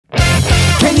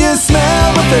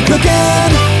smell what they're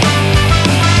cooking.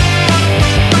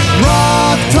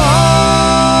 Rock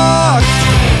Talk!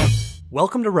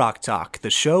 Welcome to Rock Talk, the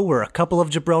show where a couple of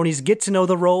jabronis get to know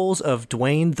the roles of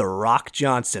Dwayne "The Rock"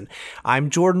 Johnson. I'm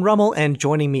Jordan Rummel, and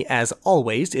joining me as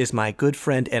always is my good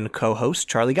friend and co-host,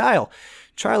 Charlie Guile.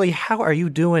 Charlie, how are you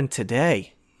doing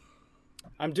today?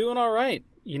 I'm doing all right.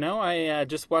 You know, I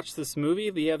just watched this movie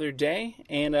the other day,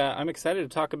 and I'm excited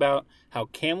to talk about how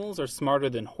camels are smarter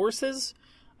than horses.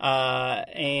 I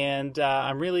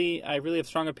really have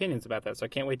strong opinions about that, so I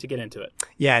can't wait to get into it.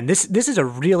 Yeah, and this is a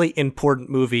really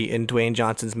important movie in Dwayne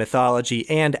Johnson's mythology,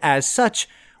 and as such,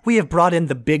 we have brought in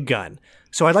the big gun.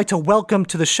 So I'd like to welcome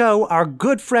to the show our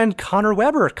good friend Connor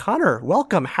Weber. Connor,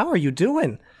 welcome. How are you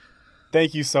doing?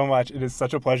 Thank you so much. It is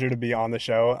such a pleasure to be on the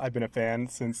show. I've been a fan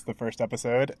since the first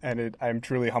episode, and I'm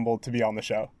truly humbled to be on the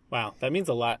show. Wow, that means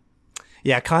a lot.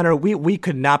 Yeah, Connor, we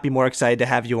could not be more excited to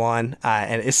have you on,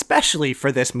 and especially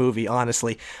for this movie,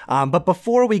 honestly. But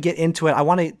before we get into it,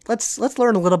 let's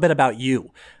learn a little bit about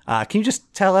you. Can you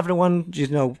just tell everyone,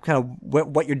 kind of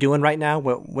what you're doing right now?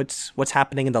 What's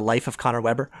happening in the life of Connor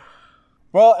Weber?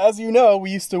 Well, as you know,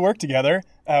 we used to work together.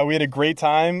 We had a great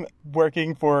time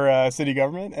working for city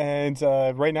government, and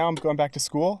right now I'm going back to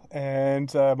school,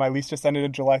 and my lease just ended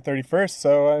on July 31st,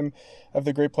 so I have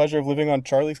the great pleasure of living on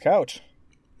Charlie's couch.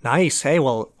 Nice. Hey,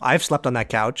 well, I've slept on that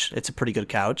couch. It's a pretty good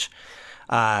couch.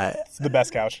 It's the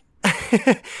best couch.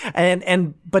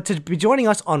 But to be joining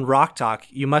us on Rock Talk,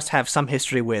 you must have some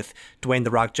history with Dwayne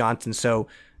 "The Rock" Johnson. So,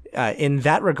 in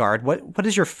that regard, what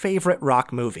is your favorite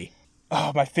rock movie?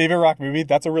 Oh, my favorite rock movie?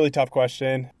 That's a really tough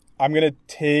question. I'm going to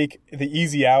take the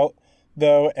easy out,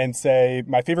 though, and say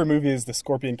my favorite movie is The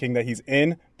Scorpion King that he's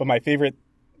in, but my favorite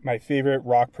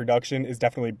rock production is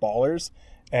definitely Ballers,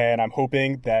 and I'm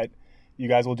hoping that you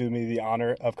guys will do me the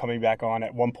honor of coming back on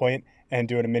at one point and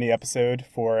doing a mini episode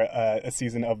for a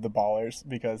season of The Ballers,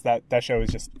 because that show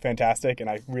is just fantastic, and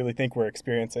I really think we're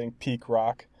experiencing peak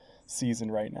rock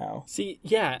season right now. See,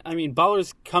 yeah, I mean,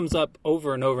 Ballers comes up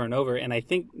over and over and over, and I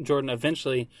think, Jordan,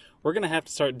 eventually we're going to have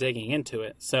to start digging into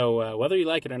it. So whether you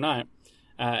like it or not,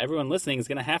 everyone listening is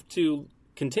going to have to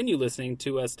continue listening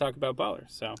to us talk about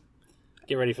Ballers. So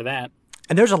get ready for that.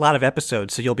 And there's a lot of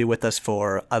episodes, so you'll be with us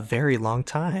for a very long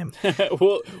time.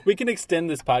 Well, we can extend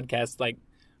this podcast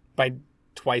by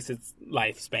twice its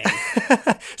lifespan,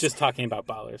 just talking about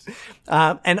Ballers.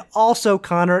 And also,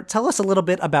 Connor, tell us a little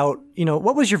bit about,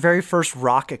 what was your very first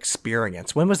rock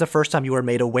experience? When was the first time you were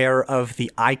made aware of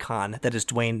the icon that is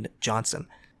Dwayne Johnson?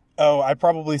 Oh, I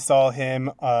probably saw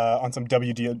him on some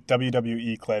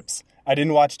WWE clips. I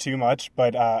didn't watch too much,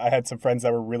 but I had some friends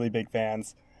that were really big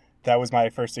fans. That was my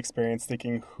first experience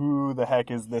thinking, who the heck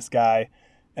is this guy?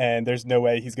 And there's no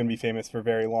way he's going to be famous for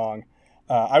very long.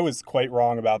 I was quite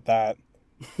wrong about that.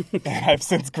 And I've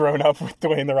since grown up with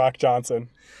Dwayne "The Rock" Johnson.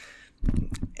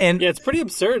 And yeah, it's pretty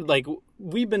absurd. Like,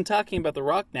 we've been talking about The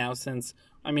Rock now since,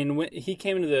 when he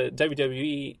came into the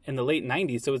WWE in the late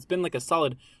 90s. So it's been like a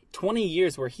solid 20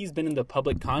 years where he's been in the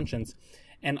public conscience.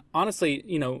 And honestly,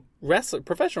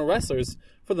 professional wrestlers,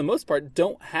 for the most part,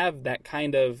 don't have that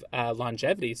kind of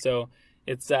longevity. So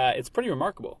it's pretty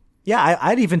remarkable. Yeah,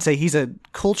 I'd even say he's a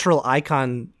cultural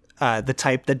icon, the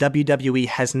type that WWE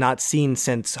has not seen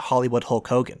since Hollywood Hulk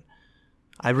Hogan.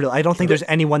 I don't think there's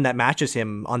anyone that matches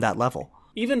him on that level.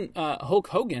 Even Hulk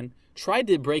Hogan tried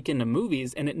to break into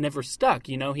movies, and it never stuck.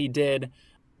 He did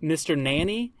Mr.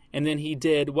 Nanny, and then he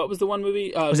did, what was the one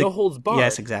movie? No Holds Barred.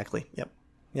 Yes, exactly. Yep.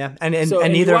 Yeah, and and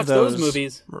neither you of those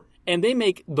movies, and they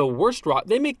make the worst rock.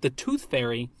 They make the Tooth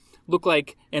Fairy look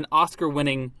like an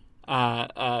Oscar-winning,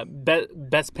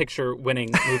 Best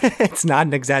Picture-winning movie. It's not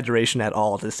an exaggeration at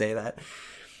all to say that.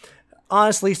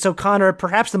 Honestly, so Connor,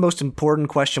 perhaps the most important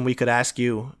question we could ask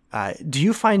you: do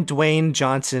you find Dwayne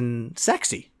Johnson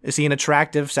sexy? Is he an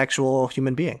attractive, sexual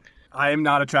human being? I am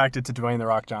not attracted to Dwayne "The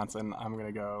Rock" Johnson. I'm going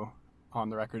to go on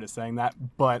the record as saying that,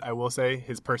 but I will say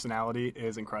his personality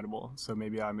is incredible, so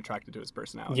maybe I'm attracted to his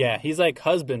personality. Yeah, he's like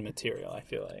husband material, I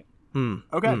feel like.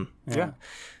 Okay. Yeah.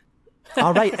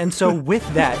 All right, and so with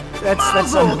that,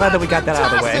 I'm glad that we got that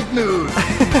out of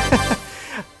the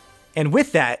way. And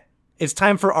with that, it's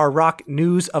time for our rock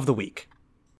news of the week.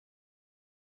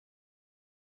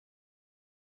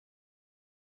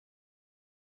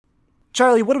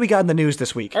 Charlie, what do we got in the news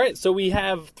this week? All right, so we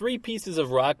have 3 pieces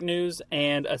of rock news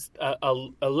and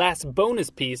a last bonus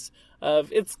piece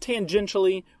of, it's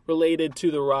tangentially related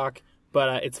to The Rock,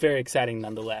 but it's very exciting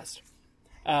nonetheless.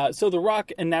 So The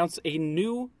Rock announced a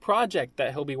new project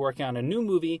that he'll be working on, a new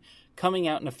movie coming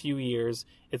out in a few years.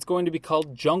 It's going to be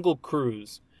called Jungle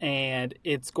Cruise, and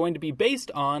it's going to be based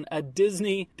on a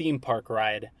Disney theme park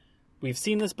ride. We've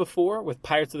seen this before with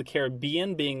Pirates of the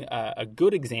Caribbean being a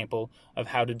good example of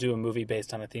how to do a movie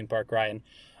based on a theme park ride.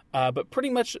 But pretty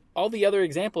much all the other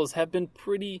examples have been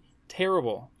pretty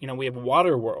terrible. We have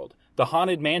Waterworld, the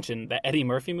Haunted Mansion, the Eddie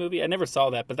Murphy movie. I never saw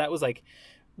that, but that was like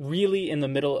really in the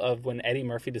middle of when Eddie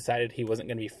Murphy decided he wasn't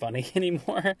going to be funny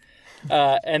anymore.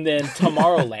 And then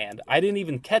Tomorrowland. I didn't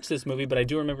even catch this movie, but I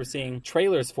do remember seeing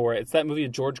trailers for it. It's that movie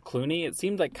with George Clooney. It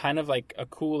seemed like kind of like a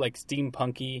cool, like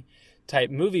steampunky type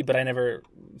movie, but I never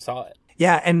saw it.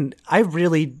 Yeah, and I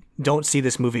really don't see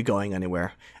this movie going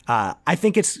anywhere. I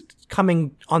think it's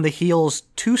coming on the heels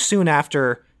too soon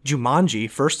after Jumanji,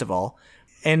 first of all.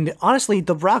 And honestly,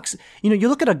 The Rock's, you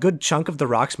look at a good chunk of The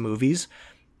Rock's movies,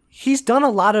 he's done a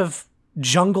lot of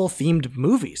jungle-themed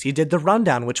movies. He did The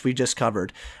Rundown, which we just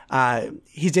covered.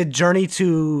 He did Journey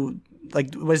 2,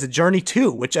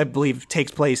 which I believe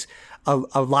takes place,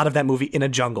 a lot of that movie in a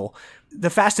jungle. The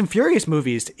Fast and Furious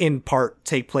movies, in part,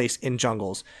 take place in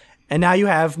jungles. And now you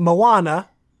have Moana,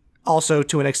 also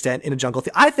to an extent, in a jungle.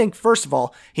 I think, first of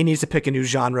all, he needs to pick a new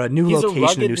genre, new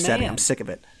location, a new setting. I'm sick of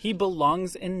it. He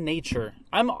belongs in nature.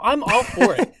 I'm all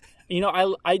for it.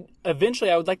 I eventually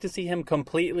I would like to see him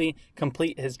completely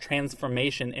complete his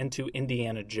transformation into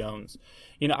Indiana Jones.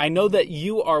 I know that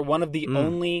you are one of the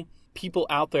only people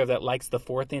out there that likes the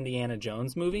fourth Indiana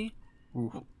Jones movie.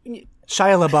 Ooh.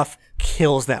 Shia LaBeouf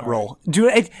kills that role.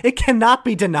 Dude, it cannot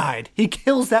be denied. He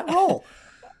kills that role.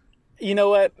 You know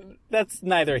what? That's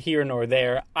neither here nor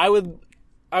there. I would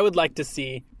like to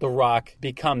see The Rock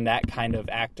become that kind of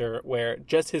actor where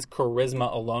just his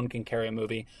charisma alone can carry a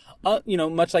movie.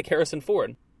 Much like Harrison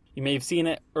Ford. You may have seen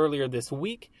it earlier this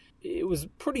week. It was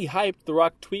pretty hyped. The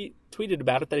Rock tweeted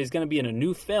about it, that he's going to be in a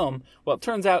new film. Well, it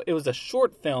turns out it was a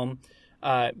short film.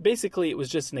 Basically, it was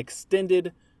just an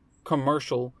extended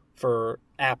commercial for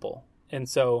Apple. And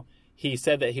so he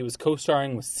said that he was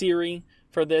co-starring with Siri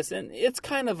for this. And it's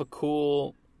kind of a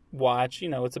cool watch.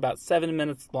 It's about 7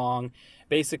 minutes long.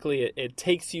 Basically, it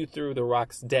takes you through The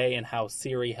Rock's day and how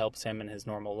Siri helps him in his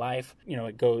normal life.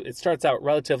 It starts out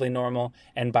relatively normal,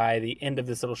 and by the end of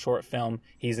this little short film,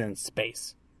 he's in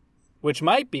space, which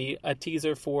might be a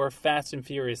teaser for Fast and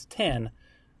Furious 10,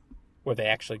 where they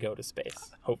actually go to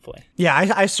space, hopefully.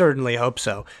 Yeah, I certainly hope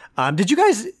so. Did you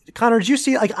guys, Connor, did you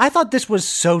see, I thought this was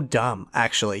so dumb,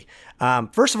 actually.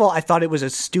 First of all, I thought it was a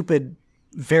stupid,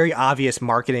 very obvious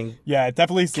marketing. Yeah, it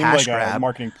definitely seemed like grab. A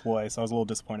marketing ploy, so I was a little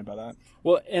disappointed by that.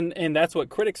 Well, and that's what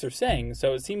critics are saying.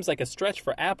 So it seems like a stretch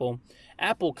for Apple.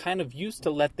 Apple kind of used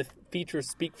to let the features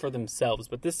speak for themselves,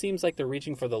 but this seems like they're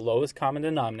reaching for the lowest common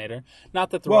denominator. Not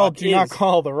that The Rock is... Well, do not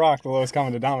call The Rock the lowest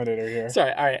common denominator here.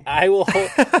 Sorry, all right, I will hold...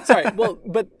 Sorry, well,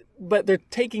 but they're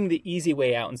taking the easy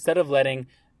way out. Instead of letting,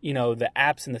 the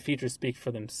apps and the features speak for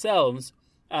themselves,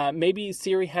 maybe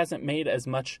Siri hasn't made as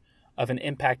much of an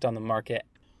impact on the market.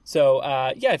 So,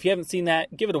 if you haven't seen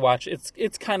that, give it a watch.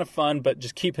 It's kind of fun, but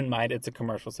just keep in mind it's a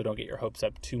commercial, so don't get your hopes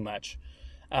up too much.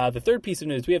 The third piece of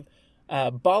news, we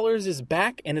have Ballers is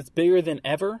back, and it's bigger than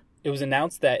ever. It was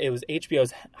announced that it was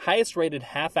HBO's highest-rated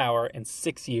half hour in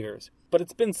 6 years. But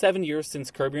it's been 7 years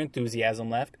since Curb Your Enthusiasm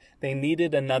left. They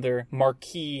needed another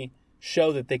marquee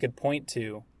show that they could point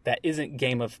to that isn't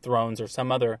Game of Thrones or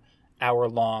some other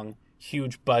hour-long,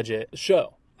 huge-budget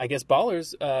show. I guess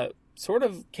Ballers... sort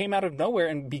of came out of nowhere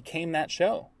and became that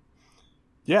show.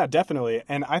 Yeah, definitely.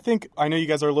 And I know you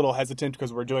guys are a little hesitant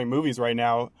because we're doing movies right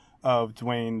now of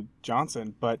Dwayne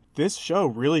Johnson, but this show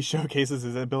really showcases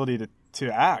his ability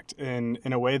to act in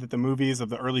a way that the movies of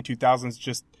the early 2000s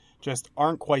just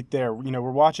aren't quite there.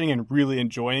 We're watching and really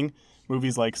enjoying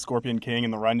movies like Scorpion King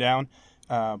and The Rundown,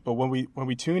 but when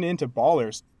we tune into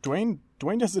Ballers, Dwayne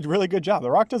does a really good job.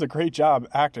 The Rock does a great job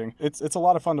acting. It's a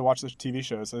lot of fun to watch this TV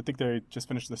show. So I think they just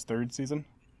finished this third season.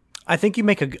 I think you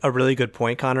make a really good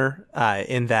point, Connor,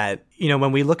 in that,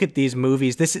 when we look at these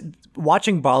movies,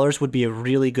 watching Ballers would be a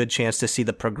really good chance to see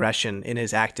the progression in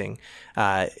his acting,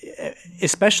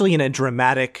 especially in a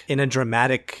dramatic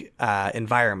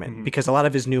environment, because a lot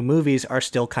of his new movies are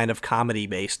still kind of comedy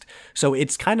based. So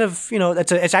it's kind of,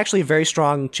 it's actually a very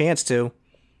strong chance to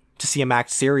see him act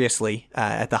seriously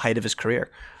at the height of his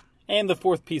career. And the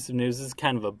fourth piece of news is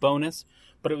kind of a bonus,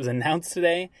 but it was announced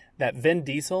today that Vin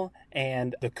Diesel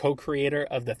and the co-creator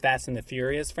of the Fast and the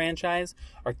Furious franchise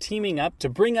are teaming up to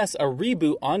bring us a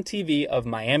reboot on TV of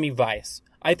Miami Vice.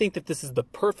 I think that this is the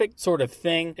perfect sort of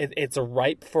thing. It's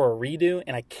ripe for a redo,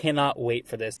 and I cannot wait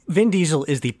for this. Vin Diesel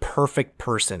is the perfect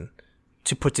person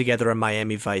to put together a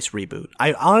Miami Vice reboot.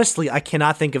 I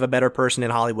cannot think of a better person in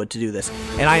Hollywood to do this.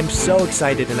 And I am so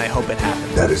excited, and I hope it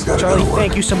happens. That is Charlie,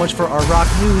 thank you so much for our rock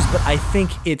news, but I think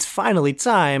it's finally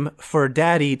time for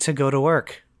Daddy to go to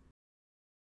work.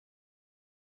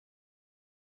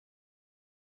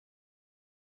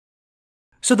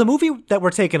 So the movie that we're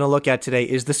taking a look at today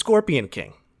is The Scorpion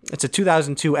King. It's a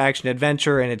 2002 action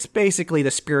adventure, and it's basically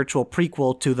the spiritual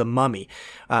prequel to The Mummy.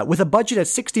 With a budget at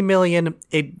 $60 million,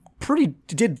 it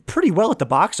did pretty well at the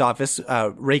box office,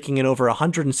 raking in over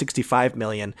 $165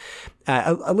 million.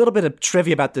 A little bit of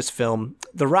trivia about this film.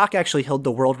 The Rock actually held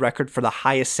the world record for the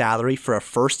highest salary for a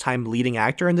first-time leading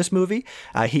actor in this movie.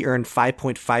 He earned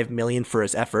 $5.5 million for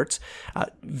his efforts.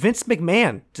 Vince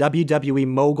McMahon, WWE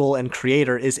mogul and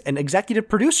creator, is an executive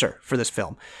producer for this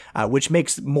film, which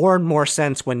makes more and more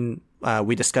sense when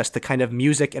we discuss the kind of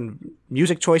music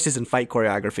choices and fight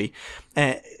choreography.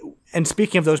 And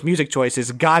speaking of those music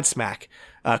choices, Godsmack,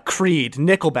 Creed,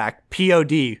 Nickelback,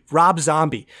 POD, Rob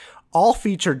Zombie, all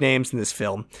featured names in this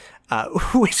film,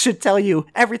 which should tell you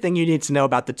everything you need to know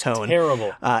about the tone.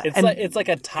 Terrible. It's like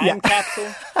a time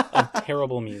capsule of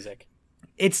terrible music.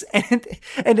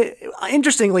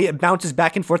 Interestingly, it bounces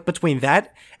back and forth between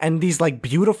that and these like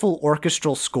beautiful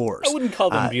orchestral scores. I wouldn't call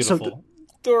them beautiful.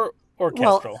 They're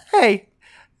orchestral. Well, hey.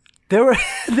 There were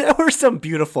some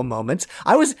beautiful moments.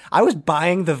 I was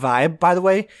buying the vibe, by the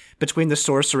way, between the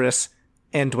sorceress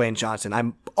and Dwayne Johnson.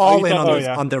 I'm all in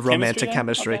on the romantic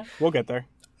chemistry. Okay. We'll get there.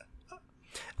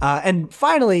 And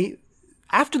finally,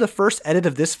 after the first edit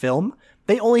of this film,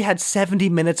 they only had 70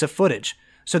 minutes of footage.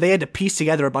 So they had to piece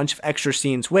together a bunch of extra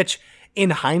scenes, which, in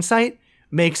hindsight,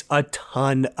 makes a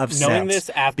ton of sense. Knowing this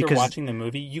after watching the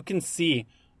movie, you can see,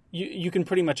 you can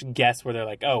pretty much guess where they're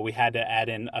like, oh, we had to add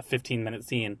in a 15-minute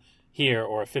scene here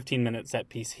or a 15-minute set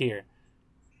piece here.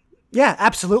 Yeah,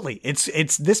 absolutely.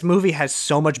 It's this movie has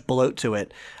so much bloat to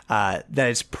it that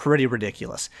it's pretty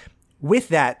ridiculous. With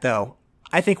that, though,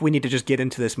 I think we need to just get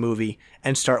into this movie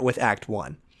and start with Act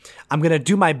 1. I'm going to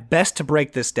do my best to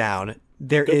break this down.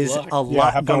 There is a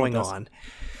lot going on.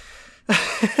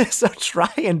 So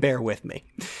try and bear with me.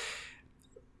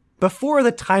 Before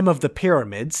the time of the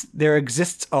pyramids, there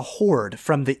exists a horde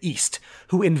from the east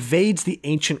who invades the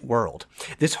ancient world.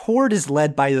 This horde is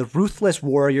led by a ruthless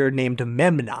warrior named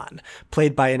Memnon,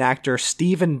 played by an actor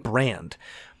Stephen Brand.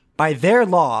 By their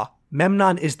law,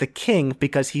 Memnon is the king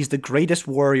because he's the greatest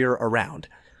warrior around.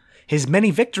 His many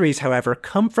victories, however,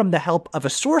 come from the help of a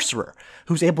sorcerer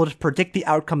who's able to predict the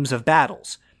outcomes of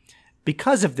battles.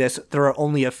 Because of this, there are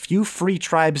only a few free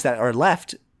tribes that are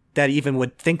left that even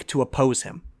would think to oppose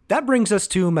him. That brings us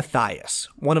to Matthias,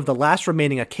 one of the last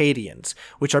remaining Acadians,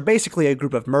 which are basically a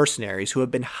group of mercenaries who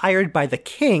have been hired by the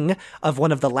king of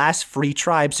one of the last free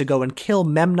tribes to go and kill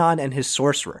Memnon and his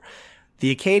sorcerer.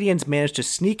 The Acadians manage to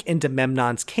sneak into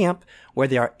Memnon's camp, where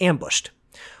they are ambushed.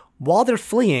 While they're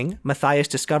fleeing, Matthias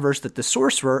discovers that the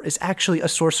sorcerer is actually a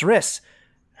sorceress.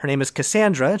 Her name is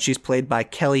Cassandra, and she's played by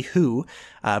Kelly Hu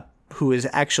is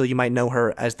actually, you might know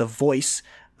her as the voice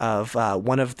of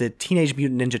one of the Teenage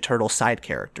Mutant Ninja Turtle side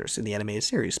characters in the animated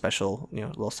series. Special,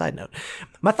 little side note.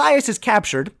 Matthias is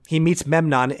captured. He meets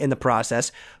Memnon in the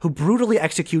process, who brutally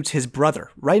executes his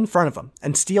brother right in front of him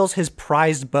and steals his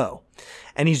prized bow.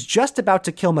 And he's just about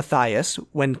to kill Matthias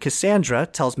when Cassandra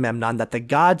tells Memnon that the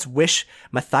gods wish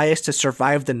Matthias to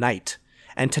survive the night,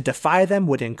 and to defy them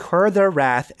would incur their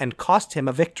wrath and cost him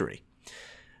a victory.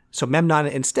 So Memnon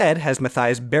instead has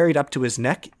Matthias buried up to his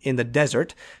neck in the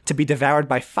desert to be devoured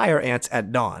by fire ants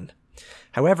at dawn.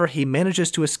 However, he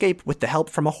manages to escape with the help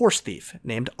from a horse thief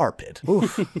named Arpid.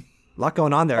 Oof. A lot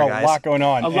going on there, guys. A lot going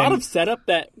on. A lot of setup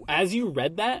that, as you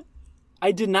read that,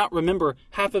 I did not remember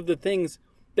half of the things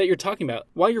that you're talking about.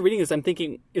 While you're reading this, I'm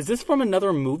thinking, is this from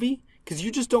another movie? Because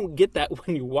you just don't get that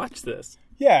when you watch this.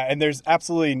 Yeah, and there's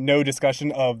absolutely no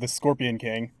discussion of the Scorpion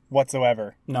King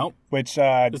whatsoever. No. Which,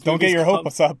 don't get your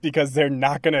hopes up because they're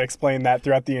not going to explain that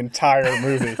throughout the entire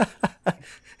movie.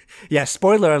 Yeah,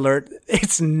 spoiler alert,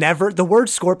 it's never, the word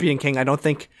Scorpion King I don't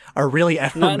think are really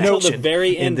ever not mentioned until the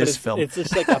very end, in this but film. It's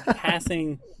just like a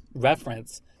passing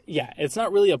reference. Yeah, it's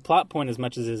not really a plot point as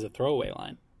much as it is a throwaway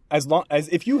line. As long as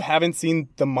if you haven't seen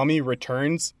The Mummy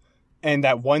Returns and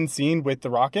that one scene with The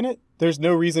Rock in it, there's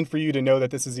no reason for you to know that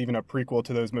this is even a prequel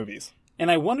to those movies. And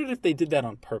I wondered if they did that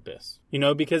on purpose,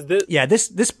 because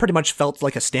this pretty much felt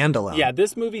like a standalone. Yeah,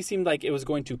 this movie seemed like it was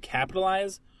going to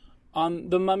capitalize on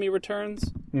The Mummy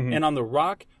Returns and on The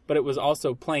Rock, but it was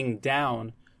also playing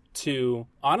down to,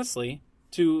 honestly,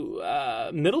 to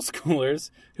middle schoolers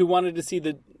who wanted to see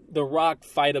the Rock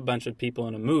fight a bunch of people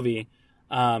in a movie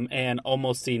and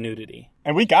almost see nudity.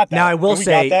 And we got that. Now, I will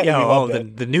say,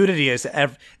 the nudity is...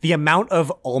 the amount of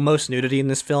almost nudity in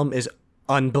this film is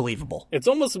unbelievable. It's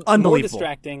almost more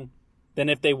distracting than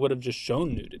if they would have just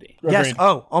shown nudity. Yes. Agreed.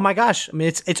 Oh my gosh. I mean,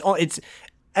 it's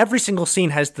every single scene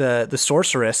has the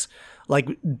sorceress like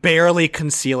barely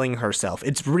concealing herself.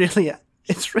 It's really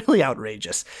It's really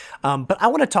outrageous. But I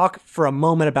want to talk for a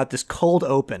moment about this cold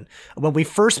open when we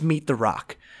first meet The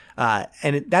Rock.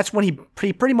 That's when he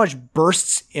pretty much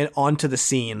bursts onto the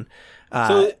scene.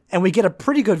 And we get a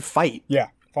pretty good fight. Yeah,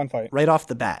 fun fight. Right off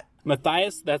the bat.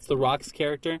 Matthias, that's The Rock's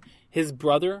character. His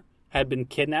brother had been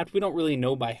kidnapped. We don't really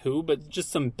know by who, but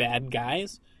just some bad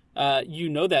guys. You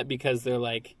know that because they're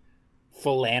like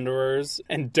philanderers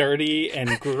and dirty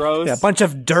and gross. Yeah, a bunch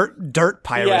of dirt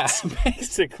pirates. Yeah,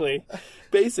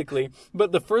 basically.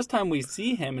 But the first time we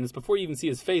see him, and it's before you even see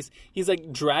his face, he's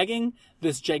like dragging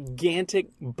this gigantic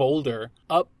boulder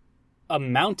up a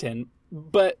mountain,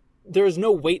 but there's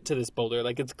no weight to this boulder.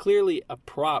 Like, it's clearly a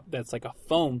prop that's like a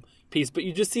foam piece, but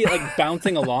you just see it like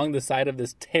bouncing along the side of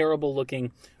this terrible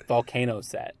looking volcano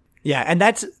set. Yeah, and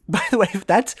that's, by the way,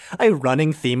 that's a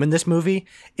running theme in this movie,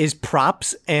 is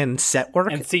props and set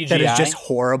work and CGI. That is just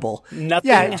horrible.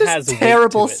 Nothing just has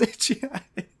terrible weight to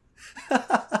it.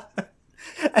 CGI.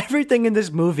 Everything in this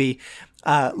movie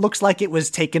looks like it was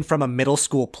taken from a middle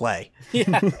school play.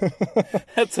 Yeah,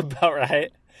 that's about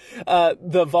right.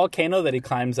 The volcano that he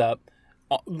climbs up,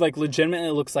 like, legitimately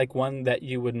looks like one that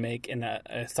you would make in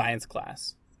a science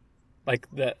class. Like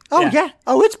the. Oh yeah.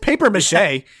 Oh, it's paper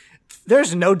mache.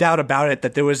 There's no doubt about it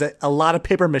that there was a lot of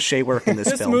paper mache work in this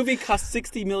film. This movie cost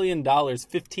 $60 million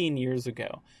 15 years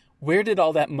ago. Where did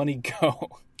all that money go?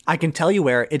 I can tell you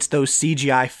where. It's those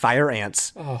CGI fire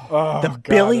ants. God,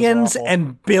 billions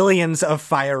and billions of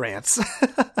fire ants.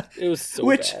 It was so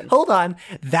Which, bad. hold on,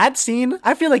 that scene,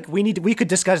 I feel like we could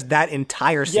discuss that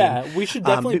entire scene. Yeah, we should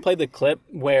definitely play the clip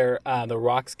where The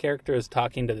Rock's character is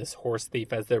talking to this horse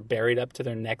thief as they're buried up to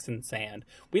their necks in sand.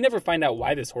 We never find out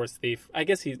why this horse thief, I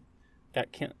guess he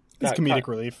got comedic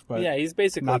relief, but yeah, he's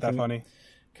basically not that funny.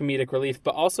 Comedic relief,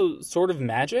 but also sort of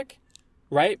magic,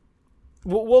 right?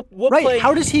 We'll right. play.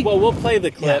 How does he? Well, we'll play the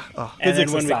clip, and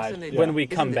then when we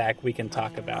come back, we can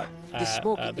talk about the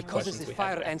smoke the causes questions the we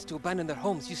fire have. ants to abandon their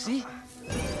homes. You see?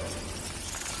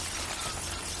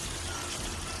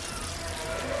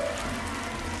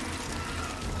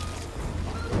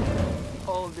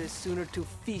 All this sooner to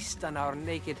feast on our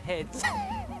naked heads.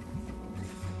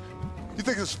 You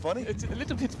think this is funny? It's a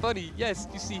little bit funny, yes.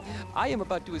 You see, I am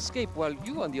about to escape, while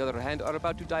you, on the other hand, are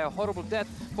about to die a horrible death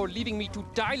for leaving me to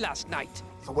die last night.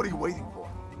 So what are you waiting for?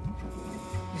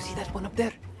 You see that one up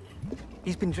there?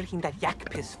 He's been drinking that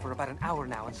yak piss for about an hour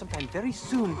now, and sometime very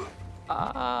soon...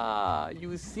 Ah,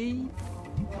 you see?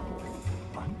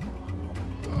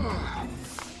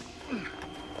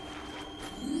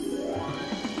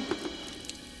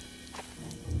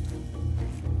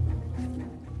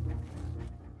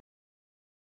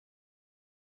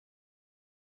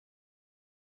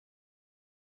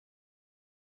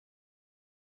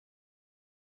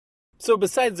 So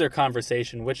besides their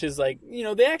conversation, which is like, you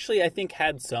know, they actually, I think,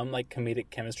 had some like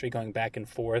comedic chemistry going back and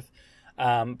forth.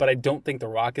 But I don't think The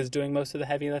Rock is doing most of the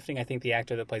heavy lifting. I think the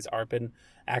actor that plays Arpid,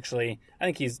 actually, I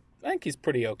think he's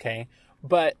pretty okay.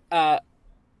 But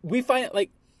we find like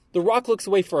The Rock looks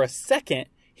away for a second.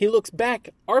 He looks back.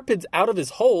 Arpid's out of his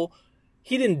hole.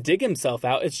 He didn't dig himself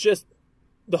out. It's just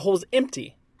the hole's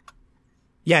empty.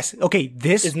 Yes. Okay.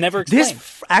 This is never explained.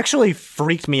 This actually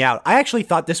freaked me out. I actually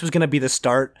thought this was going to be the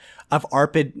start of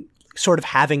Arpid sort of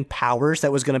having powers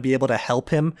that was going to be able to help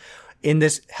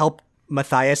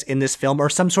Matthias in this film, or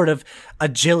some sort of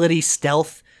agility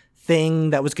stealth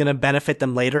thing that was going to benefit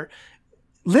them later.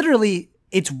 Literally,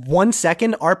 it's 1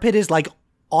 second. Arpid is like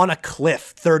on a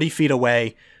cliff 30 feet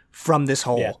away from this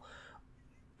hole. Yeah.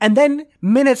 And then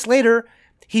minutes later,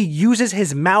 he uses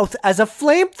his mouth as a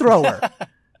flamethrower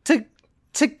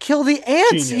to kill the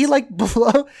ants.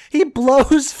 Genius. He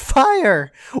blows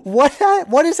fire.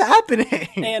 What is happening?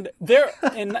 And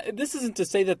this isn't to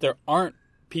say that there aren't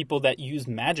people that use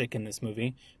magic in this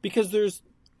movie, because there's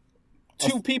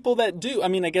two people that do. I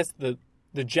mean, I guess the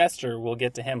jester, we'll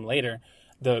get to him later.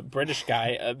 The British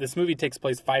guy. This movie takes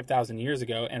place 5,000 years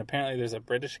ago, and apparently there's a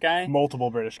British guy. Multiple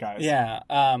British guys. Yeah.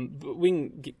 But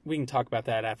we can talk about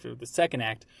that after the second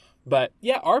act. But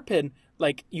yeah, Arpid,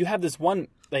 like, you have this one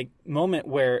like moment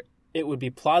where it would be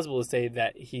plausible to say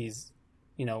that he's,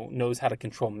 you know, knows how to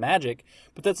control magic,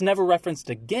 but that's never referenced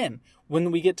again.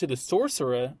 When we get to the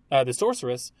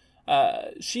sorceress,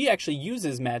 she actually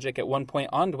uses magic at one point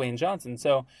on Dwayne Johnson.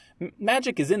 So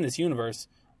magic is in this universe.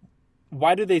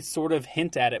 Why do they sort of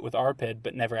hint at it with Arpid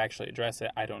but never actually address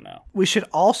it? I don't know. We should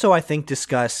also, I think,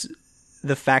 discuss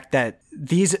the fact that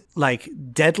these like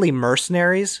deadly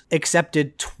mercenaries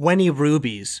accepted 20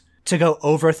 rubies to go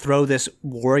overthrow this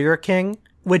warrior king,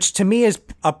 which to me is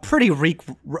a pretty weak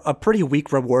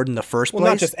reward in the first place.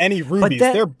 Well, not just any rubies;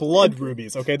 they're blood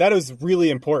rubies. Okay, that is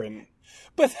really important.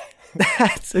 But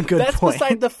That's a good point. That's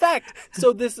beside the fact.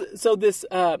 So this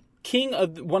king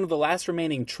of one of the last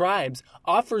remaining tribes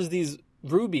offers these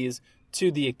rubies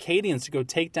to the Akkadians to go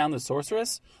take down the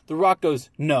sorceress. The Rock goes,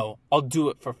 "No, I'll do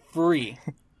it for free."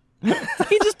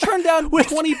 He just turned down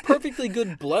 20 perfectly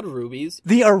good blood rubies.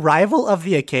 The arrival of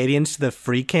the Akkadians to the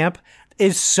free camp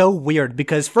is so weird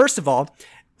because, first of all,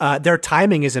 their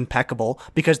timing is impeccable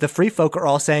because the free folk are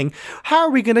all saying, "How are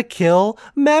we going to kill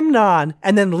Memnon?"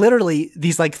 And then literally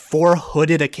these like 4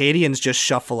 hooded Akkadians just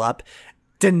shuffle up,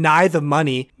 deny the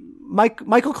money.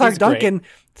 Michael Clark Duncan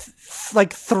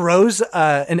like throws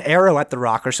an arrow at the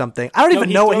Rock or something. I don't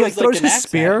even know. He like throws his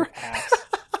spear.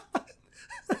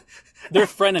 They're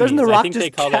frenemies. Doesn't the Rock I think they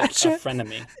call that a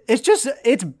frenemy.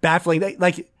 It's baffling.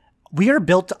 Like we are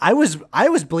built. I was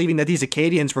believing that these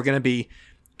Akkadians were going to be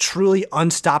truly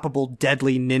unstoppable,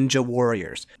 deadly ninja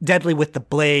warriors. Deadly with the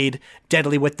blade,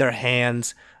 deadly with their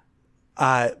hands.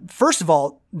 First of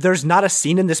all, there's not a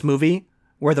scene in this movie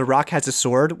where the Rock has a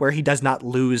sword where he does not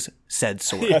lose said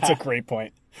sword. That's a great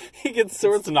point. He gets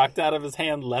swords knocked out of his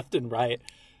hand left and right.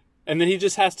 And then he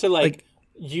just has to like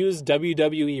use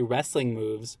WWE wrestling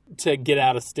moves to get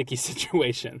out of sticky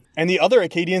situation. And the other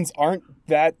Akkadians aren't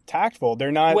that tactful.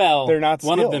 They're not. They're not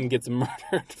skilled. One of them gets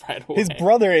murdered right away. His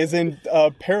brother is in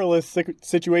a perilous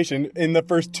situation in the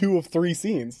first 2 of 3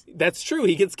 scenes. That's true.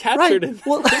 He gets captured. Right.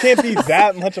 Well, he can't be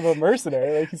that much of a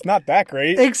mercenary. Like, he's not that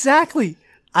great. Exactly.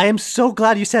 I am so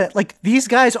glad you said it. Like, these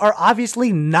guys are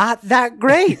obviously not that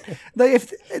great.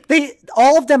 If they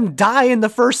all of them die in the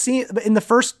first scene, in the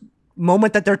first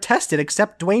moment that they're tested,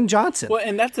 except Dwayne Johnson. Well,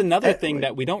 and that's another thing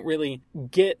that we don't really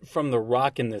get from The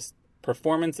Rock in this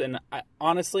performance. And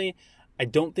honestly, I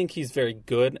don't think he's very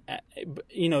good.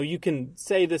 You can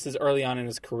say this is early on in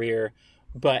his career,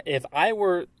 but if I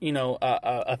were,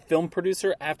 a film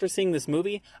producer after seeing this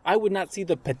movie, I would not see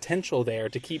the potential there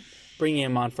to keep bringing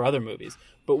him on for other movies.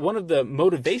 But one of the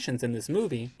motivations in this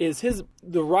movie is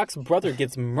The Rock's brother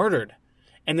gets murdered,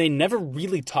 and they never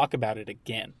really talk about it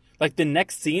again. Like, the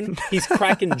next scene, he's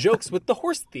cracking jokes with the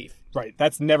horse thief. Right.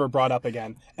 That's never brought up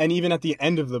again. And even at the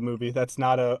end of the movie, that's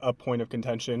not a point of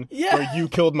contention. Yeah. Where you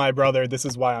killed my brother, this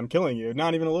is why I'm killing you.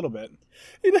 Not even a little bit.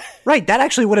 Right. That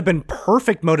actually would have been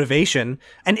perfect motivation.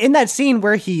 And in that scene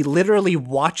where he literally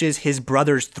watches his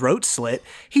brother's throat slit,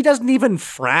 he doesn't even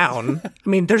frown. I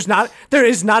mean, there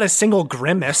is not a single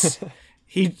grimace.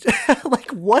 He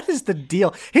what is the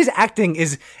deal? His acting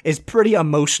is pretty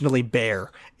emotionally bare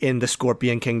in The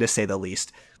Scorpion King, to say the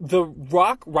least. The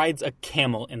Rock rides a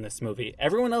camel in this movie.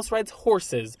 Everyone else rides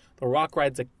horses. The Rock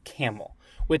rides a camel,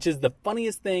 which is the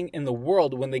funniest thing in the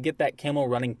world when they get that camel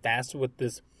running fast with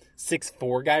this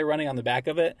 6'4" guy running on the back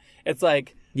of it. It's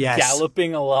like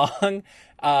galloping along.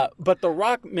 But The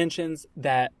Rock mentions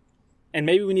that, and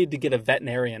maybe we need to get a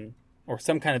veterinarian or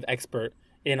some kind of expert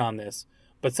in on this.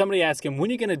 But somebody asked him, when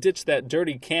are you going to ditch that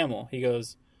dirty camel? He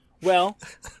goes, well,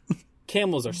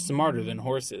 camels are smarter than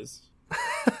horses.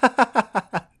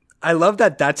 I love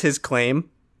that that's his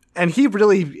claim. And he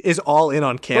really is all in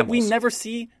on camels. But we never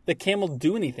see the camel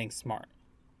do anything smart.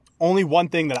 Only one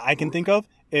thing that I can think of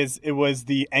is it was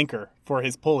the anchor for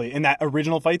his pulley in that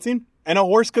original fight scene. And a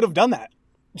horse could have done that.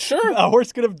 Sure. A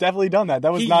horse could have definitely done that.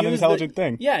 That was not an intelligent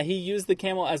thing. Yeah, he used the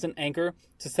camel as an anchor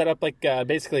to set up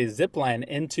basically a zip line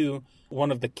into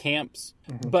one of the camps.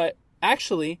 Mm-hmm. But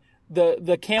actually,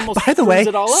 the camel by the way,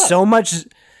 it all up.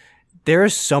 There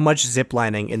is so much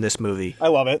ziplining in this movie. I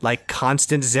love it. Like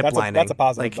constant ziplining. That's a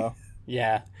positive, though.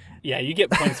 Yeah, you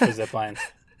get points for ziplines.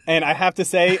 And I have to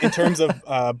say, in terms of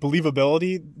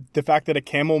believability, the fact that a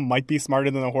camel might be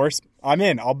smarter than a horse, I'm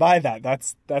in. I'll buy that.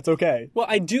 That's okay. Well,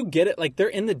 I do get it. Like, they're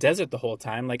in the desert the whole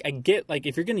time. Like, I get,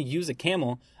 if you're going to use a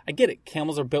camel, I get it.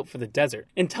 Camels are built for the desert.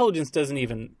 Intelligence doesn't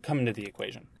even come into the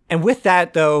equation. And with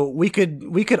that, though, we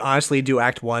could honestly do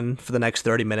Act 1 for the next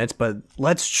 30 minutes, but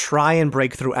let's try and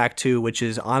break through Act 2, which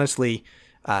is honestly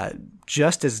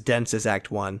just as dense as Act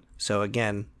 1. So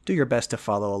again, do your best to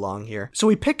follow along here. So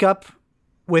we pick up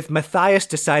with Matthias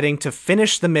deciding to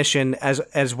finish the mission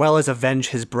as well as avenge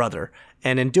his brother.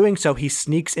 And in doing so, he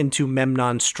sneaks into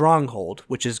Memnon's stronghold,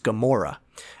 which is Gomorrah.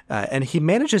 And he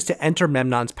manages to enter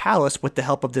Memnon's palace with the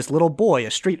help of this little boy,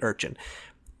 a street urchin.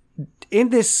 In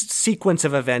this sequence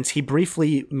of events, he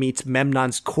briefly meets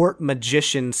Memnon's court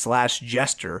magician /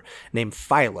 jester named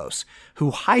Philos,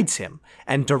 who hides him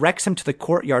and directs him to the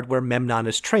courtyard where Memnon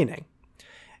is training.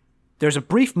 There's a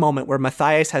brief moment where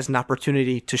Matthias has an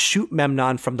opportunity to shoot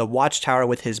Memnon from the watchtower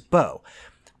with his bow,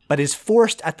 but is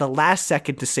forced at the last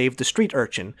second to save the street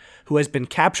urchin, who has been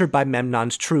captured by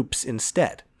Memnon's troops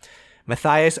instead.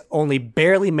 Matthias only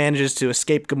barely manages to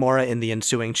escape Gomorrah in the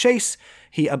ensuing chase.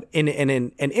 He in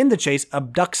the chase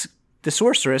abducts the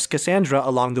sorceress Cassandra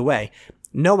along the way,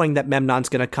 knowing that Memnon's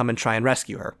going to come and try and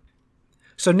rescue her.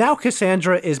 So now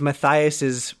Cassandra is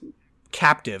Matthias's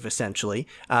captive, essentially,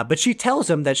 but she tells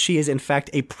him that she is in fact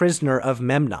a prisoner of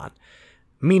Memnon.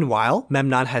 Meanwhile,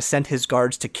 Memnon has sent his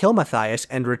guards to kill Matthias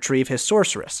and retrieve his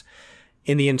sorceress.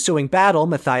 In the ensuing battle,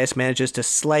 Matthias manages to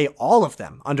slay all of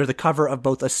them under the cover of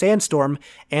both a sandstorm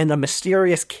and a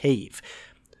mysterious cave.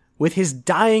 With his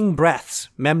dying breaths,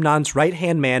 Memnon's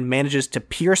right-hand man manages to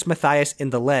pierce Matthias in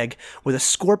the leg with a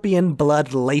scorpion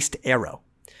blood-laced arrow,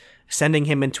 sending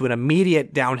him into an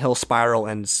immediate downhill spiral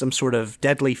and some sort of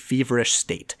deadly feverish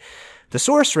state. The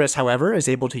sorceress, however, is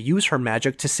able to use her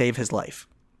magic to save his life.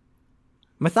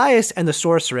 Matthias and the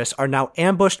sorceress are now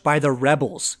ambushed by the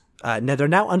rebels. They're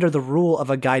now under the rule of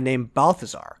a guy named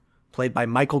Balthazar, played by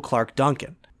Michael Clark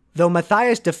Duncan. Though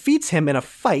Matthias defeats him in a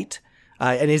fight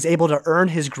and is able to earn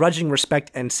his grudging respect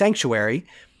and sanctuary,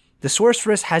 the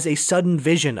sorceress has a sudden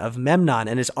vision of Memnon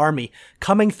and his army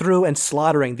coming through and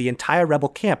slaughtering the entire rebel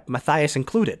camp, Matthias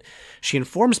included. She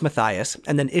informs Matthias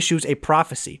and then issues a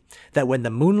prophecy that when the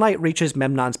moonlight reaches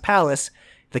Memnon's palace,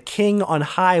 the king on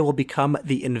high will become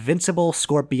the invincible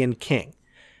Scorpion King.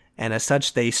 And as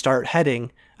such, they start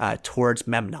heading towards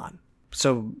Memnon.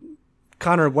 So,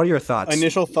 Connor, what are your thoughts?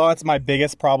 Initial thoughts, my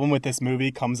biggest problem with this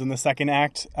movie comes in the second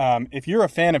act. If you're a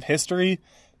fan of history,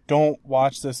 don't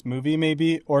watch this movie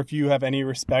maybe, or if you have any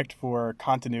respect for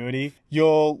continuity,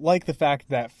 you'll like the fact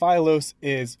that Philos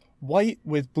is white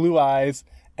with blue eyes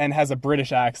and has a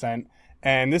British accent.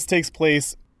 And this takes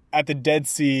place at the Dead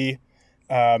Sea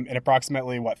in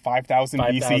approximately, 5,000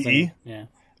 BCE? Yeah.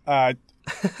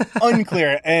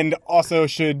 Unclear. And also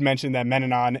should mention that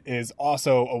Memnon is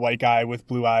also a white guy with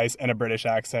blue eyes and a British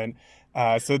accent.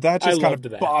 So that just kind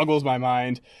of boggles my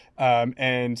mind.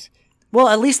 Well,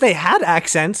 at least they had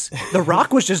accents. The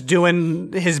Rock was just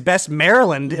doing his best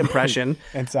Maryland impression.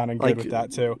 And sounding good with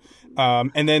that, too.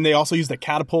 And then they also used a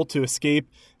catapult to escape.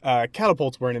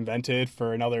 Catapults weren't invented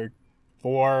for another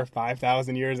 4,000 or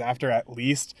 5,000 years after, at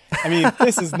least. I mean,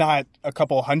 this is not a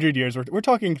couple hundred years. We're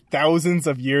talking thousands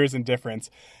of years in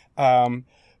difference. But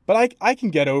I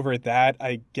can get over that,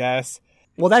 I guess.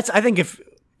 Well, I think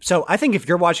if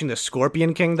you're watching The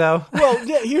Scorpion King, though. Well,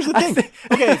 yeah, here's the thing.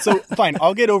 Okay, so fine,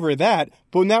 I'll get over that.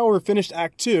 But now we're finished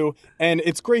Act 2, and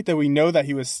it's great that we know that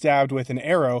he was stabbed with an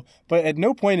arrow, but at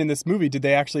no point in this movie did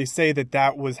they actually say that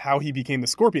that was how he became the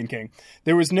Scorpion King.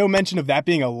 There was no mention of that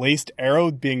being a laced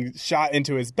arrow being shot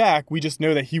into his back. We just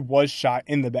know that he was shot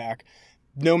in the back.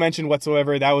 No mention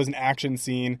whatsoever. That was an action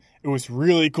scene. It was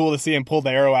really cool to see him pull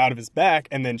the arrow out of his back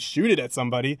and then shoot it at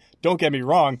somebody. Don't get me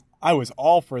wrong. I was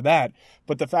all for that.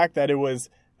 But the fact that it was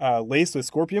laced with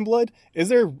scorpion blood, is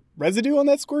there residue on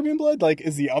that scorpion blood? Like,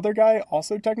 is the other guy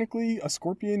also technically a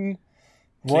scorpion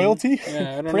royalty?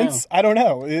 Yeah, I don't Prince? know. I don't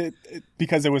know.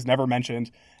 Because it was never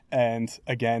mentioned. And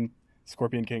again,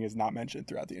 Scorpion King is not mentioned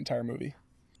throughout the entire movie.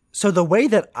 So the way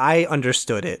that I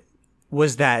understood it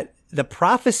was that the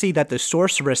prophecy that the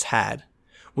sorceress had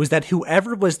was that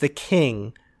whoever was the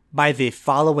king by the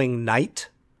following night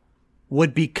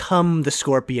would become the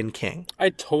Scorpion King.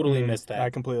 I totally missed that. I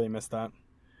completely missed that.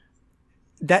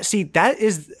 That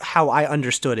is how I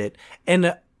understood it.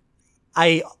 And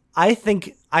I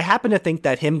happen to think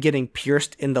that him getting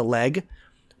pierced in the leg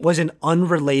was an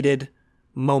unrelated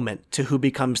moment to who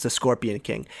becomes the Scorpion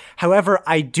King. However,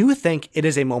 I do think it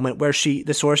is a moment where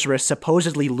the sorceress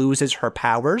supposedly loses her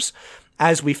powers,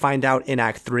 as we find out in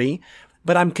Act 3.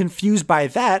 But I'm confused by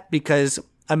that because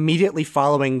immediately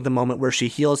following the moment where she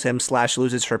heals him /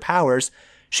 loses her powers,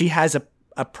 she has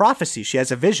a prophecy. She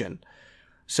has a vision.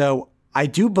 So I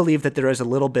do believe that there is a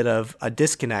little bit of a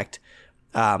disconnect.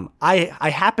 I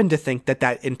happen to think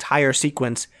that entire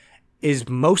sequence is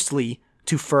mostly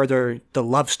to further the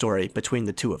love story between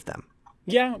the two of them.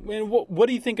 Yeah, and what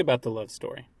do you think about the love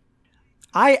story?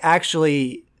 I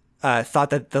actually thought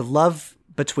that the love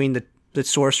between the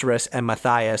sorceress and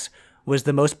Matthias was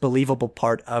the most believable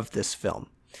part of this film.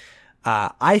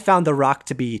 I found The Rock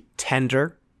to be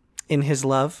tender in his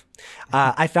love.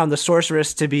 I found the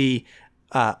sorceress to be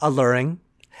alluring.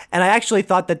 And I actually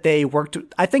thought that they worked.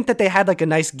 I think that they had like a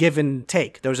nice give and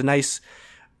take. There was a nice,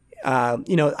 I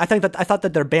thought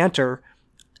that their banter,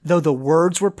 though the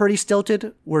words were pretty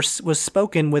stilted, was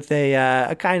spoken with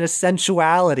a kind of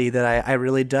sensuality that I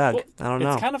really dug. Well, I don't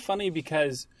know. It's kind of funny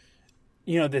because,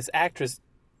 this actress,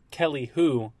 Kelly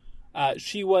Hu,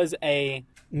 she was a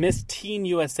Miss Teen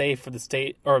USA for the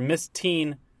state, or Miss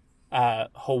Teen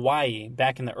Hawaii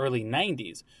back in the early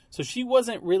 90s. So she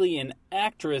wasn't really an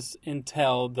actress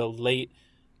until the late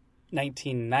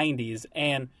 1990s.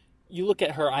 And you look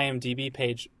at her IMDb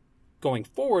page going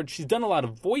forward, she's done a lot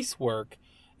of voice work.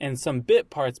 and some bit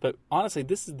parts, but honestly,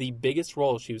 this is the biggest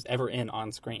role she was ever in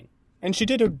on screen. And she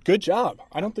did a good job.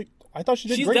 I thought she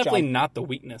did a She's great job. definitely not the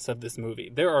weakness of this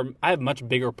movie. I have much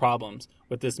bigger problems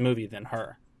with this movie than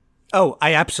her. Oh,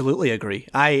 I absolutely agree.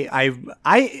 I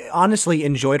honestly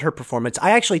enjoyed her performance.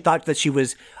 I actually thought that she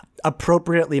was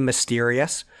appropriately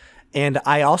mysterious. And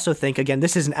I also think, again,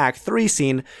 this is an Act 3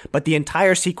 scene, but the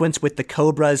entire sequence with the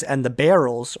cobras and the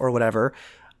barrels or whatever,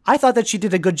 I thought that she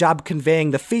did a good job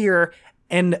conveying the fear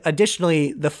and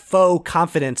additionally the faux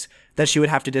confidence that she would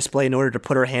have to display in order to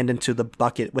put her hand into the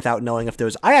bucket without knowing if there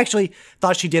was. I actually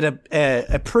thought she did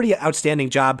a pretty outstanding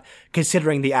job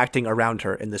considering the acting around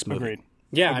her in this movie. Agreed.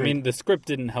 Yeah, Agreed. I mean, the script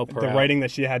didn't help her The out. writing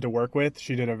that she had to work with,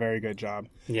 she did a very good job.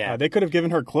 Yeah. They could have given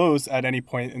her clothes at any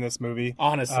point in this movie.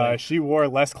 Honestly. She wore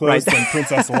less clothes Right. than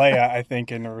Princess Leia, I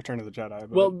think, in Return of the Jedi.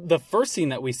 But... Well, the first scene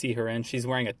that we see her in, she's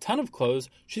wearing a ton of clothes.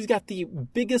 She's got the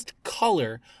biggest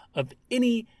collar of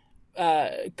any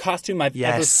costume I've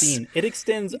ever seen. It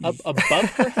extends up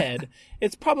above her head.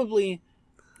 It's probably,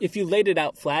 if you laid it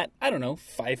out flat, I don't know,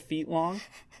 5 feet long.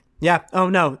 Yeah. Oh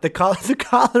no, the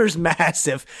collar's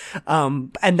massive.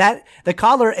 And that the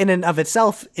collar in and of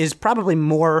itself is probably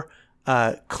more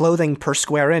clothing per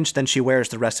square inch than she wears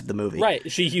the rest of the movie. Right.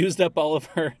 She used up all of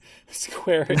her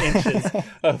square inches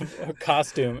of her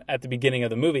costume at the beginning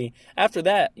of the movie. After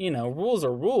that, rules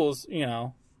are rules,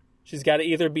 She's got to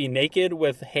either be naked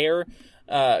with hair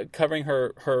covering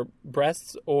her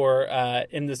breasts or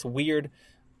in this weird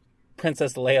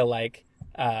Princess Leia-like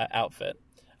outfit.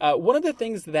 One of the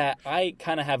things that I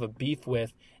kind of have a beef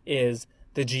with is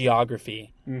the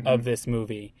geography of this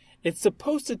movie. It's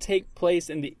supposed to take place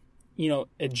in the,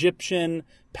 Egyptian,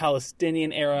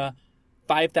 Palestinian era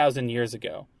 5,000 years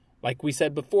ago. Like we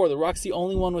said before, The Rock's the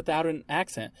only one without an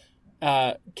accent.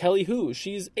 Kelly Hu,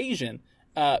 she's Asian.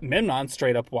 Memnon's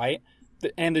straight up white.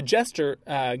 And the jester,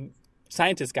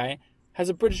 scientist guy, has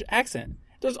a British accent.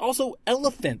 There's also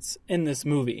elephants in this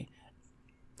movie.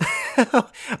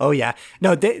 Oh yeah,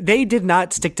 no, they did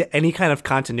not stick to any kind of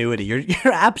continuity.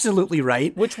 You're absolutely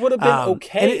right. Which would have been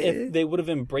okay if they would have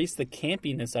embraced the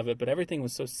campiness of it, but everything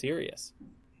was so serious.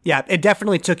 Yeah, it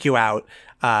definitely took you out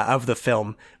of the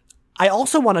film. I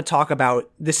also want to talk about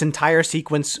this entire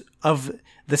sequence of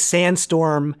the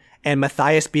sandstorm and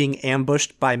Matthias being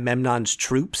ambushed by Memnon's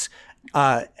troops.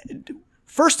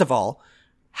 First of all,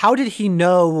 how did he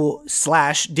know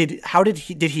did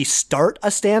he start a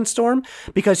sandstorm?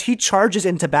 Because he charges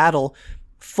into battle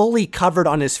fully covered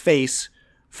on his face,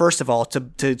 first of all,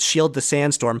 to shield the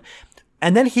sandstorm.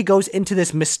 And then he goes into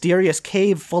this mysterious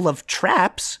cave full of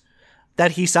traps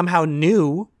that he somehow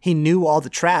knew. He knew all the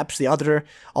traps.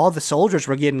 All the soldiers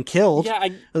were getting killed. Yeah,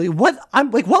 what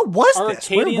was this?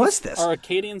 Where was this? Are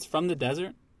Acadians from the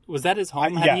desert? Was that his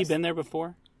home? Had he been there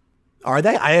before? Are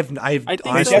they? I think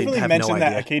honestly they definitely have mentioned no that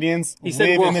idea. Acadians He said,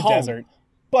 live "We're in the home." desert.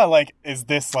 But, is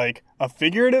this, a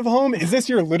figurative home? Is this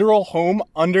your literal home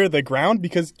under the ground?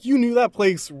 Because you knew that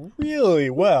place really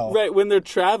well. Right, when they're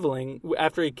traveling,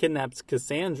 after he kidnaps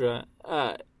Cassandra,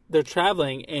 they're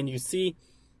traveling, and you see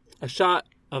a shot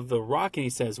of the Rock, and he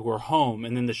says, "We're home,"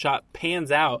 and then the shot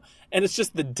pans out, and it's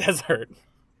just the desert.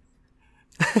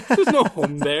 There's no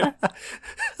home there.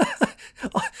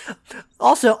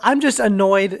 Also, I'm just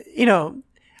annoyed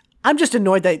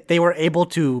that they were able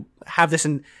to have this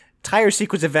entire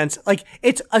sequence of events.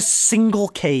 It's a single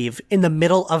cave in the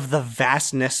middle of the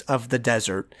vastness of the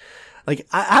desert.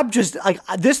 I'm just,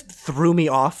 this threw me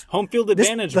off. Home field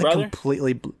advantage, brother.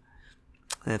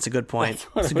 That's a good point. That's a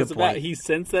what it good was point. about. He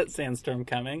sensed that sandstorm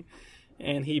coming,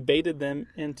 and he baited them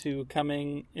into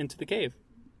coming into the cave.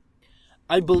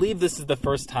 I believe this is the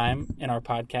first time in our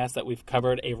podcast that we've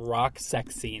covered a Rock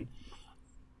sex scene.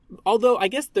 Although I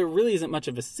guess there really isn't much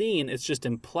of a scene; it's just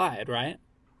implied, right?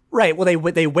 Right. Well,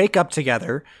 they wake up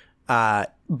together,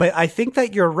 but I think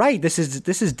that you're right. This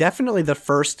is definitely the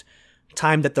first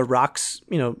time that the Rock's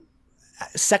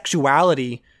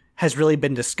sexuality has really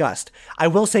been discussed. I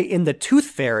will say in the Tooth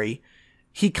Fairy,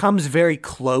 he comes very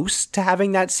close to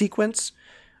having that sequence,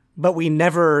 but we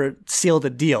never seal the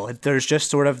deal. There's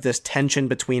just sort of this tension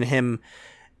between him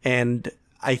and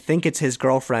I think it's his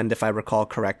girlfriend, if I recall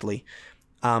correctly.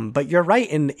 But you're right.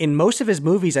 In most of his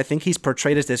movies, I think he's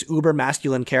portrayed as this uber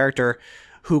masculine character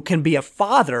who can be a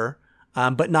father,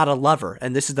 but not a lover.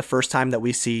 And this is the first time that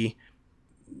we see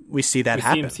that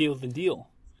happen. See him seal the deal.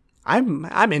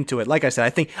 I'm into it. Like I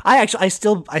said, I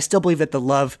still believe that the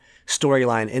love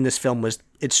storyline in this film was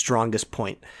its strongest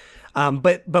point.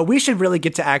 But we should really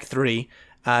get to Act 3,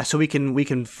 so we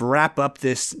can wrap up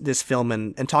this film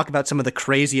and talk about some of the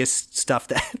craziest stuff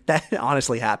that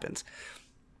honestly happens.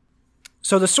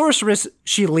 So the sorceress,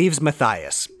 she leaves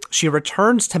Matthias. She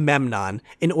returns to Memnon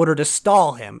in order to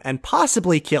stall him and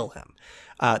possibly kill him.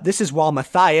 This is while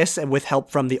Matthias, with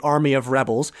help from the army of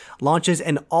rebels, launches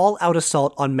an all-out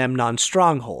assault on Memnon's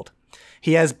stronghold.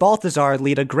 He has Balthazar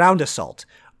lead a ground assault.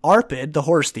 Arpid, the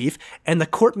horse thief, and the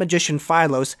court magician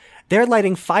Philos, they're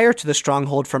lighting fire to the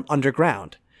stronghold from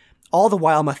underground. All the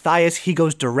while, Matthias, he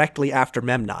goes directly after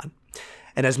Memnon.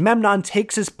 And as Memnon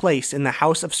takes his place in the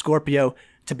House of Scorpio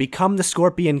to become the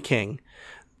Scorpion King,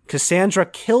 Cassandra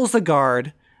kills the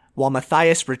guard while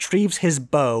Matthias retrieves his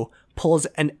bow, pulls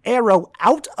an arrow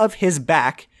out of his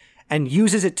back, and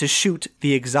uses it to shoot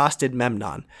the exhausted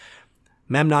Memnon.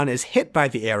 Memnon is hit by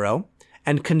the arrow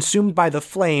and consumed by the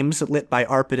flames lit by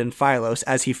Arpid and Philos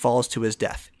as he falls to his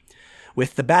death.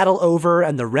 With the battle over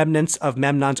and the remnants of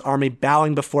Memnon's army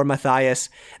bowing before Matthias,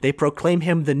 they proclaim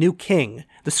him the new king,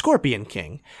 the Scorpion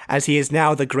King, as he is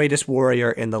now the greatest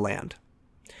warrior in the land.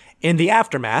 In the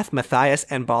aftermath, Matthias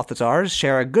and Balthazar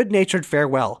share a good-natured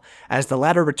farewell as the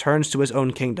latter returns to his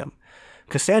own kingdom.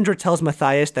 Cassandra tells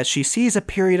Matthias that she sees a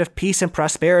period of peace and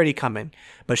prosperity coming,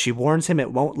 but she warns him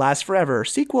it won't last forever.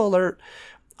 Sequel alert.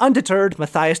 Undeterred,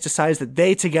 Matthias decides that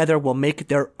they together will make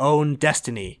their own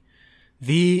destiny.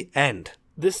 The end.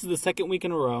 This is the second week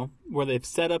in a row where they've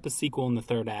set up a sequel in the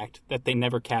third act that they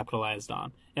never capitalized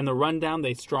on. In the rundown,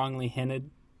 they strongly hinted,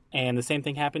 and the same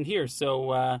thing happened here.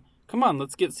 So, come on,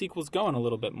 let's get sequels going a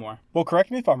little bit more. Well, correct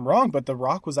me if I'm wrong, but The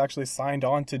Rock was actually signed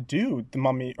on to do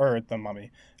the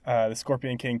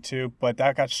Scorpion King 2, but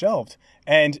that got shelved.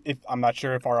 And I'm not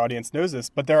sure if our audience knows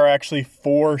this, but there are actually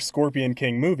 4 Scorpion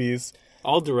King movies.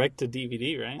 All direct to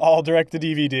DVD, right? All direct to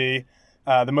DVD.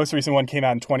 The most recent one came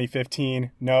out in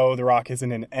 2015. No, The Rock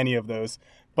isn't in any of those.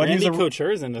 But Randy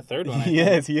Couture's in the third one. He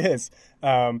is.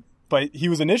 But he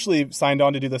was initially signed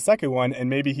on to do the second one,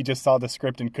 and maybe he just saw the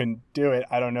script and couldn't do it.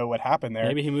 I don't know what happened there.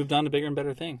 Maybe he moved on to bigger and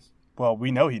better things. Well, we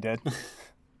know he did.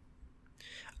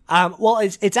 Well,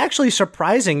 it's actually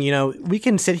surprising. We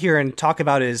can sit here and talk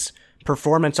about his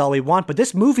performance all we want, but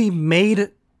this movie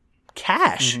made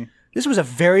cash. Mm-hmm. This was a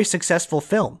very successful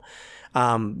film.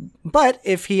 But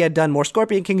if he had done more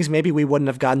Scorpion Kings, maybe we wouldn't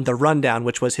have gotten The Rundown,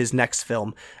 which was his next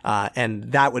film.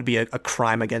 And that would be a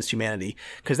crime against humanity,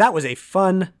 because that was a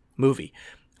fun movie.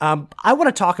 I want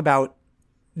to talk about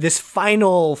this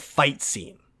final fight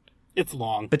scene. It's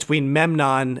long. Between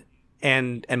Memnon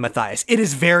and Matthias. It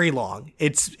is very long.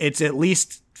 It's at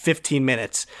least 15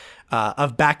 minutes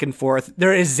of back and forth.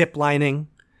 There is ziplining.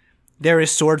 There is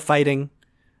sword fighting.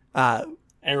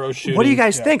 Arrow shooting. What do you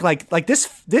guys think? Like this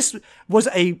was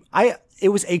it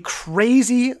was a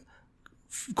crazy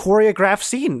choreographed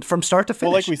scene from start to finish.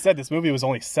 Well, like we said, this movie was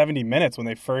only 70 minutes when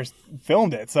they first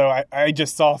filmed it. So I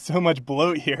just saw so much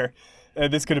bloat here.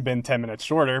 This could have been 10 minutes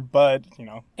shorter, but,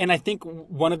 And I think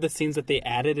one of the scenes that they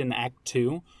added in Act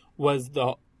 2 was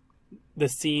the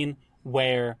scene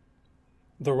where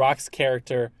The Rock's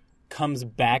character comes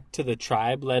back to the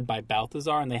tribe led by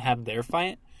Balthazar and they have their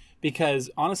fight. Because,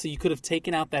 honestly, you could have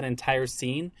taken out that entire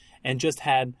scene and just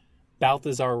had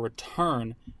Balthazar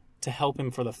return to help him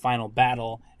for the final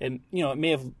battle. And, it may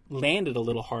have landed a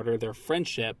little harder, their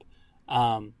friendship.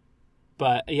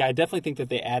 But, yeah, I definitely think that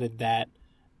they added that.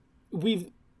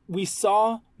 We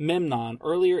saw Memnon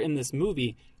earlier in this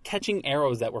movie catching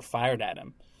arrows that were fired at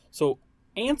him. So,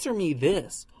 answer me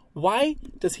this. Why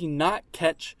does he not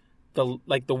catch the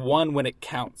one when it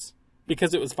counts?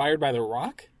 Because it was fired by The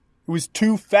Rock? It was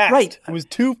too fast. Right. It was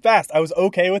too fast. I was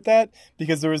okay with that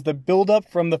because there was the build-up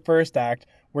from the first act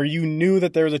where you knew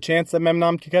that there was a chance that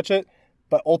Memnon could catch it,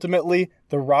 but ultimately,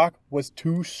 The Rock was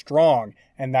too strong,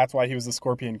 and that's why he was the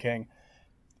Scorpion King.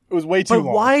 It was way too long.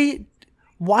 But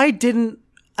why didn't...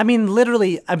 I mean,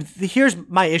 literally, here's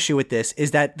my issue with this,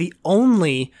 is that the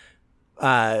only...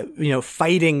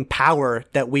 fighting power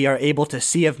that we are able to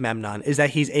see of Memnon is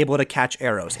that he's able to catch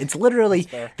arrows. It's literally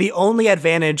the only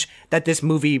advantage that this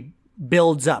movie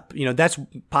builds up. That's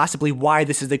possibly why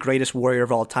this is the greatest warrior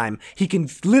of all time. He can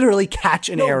literally catch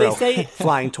an arrow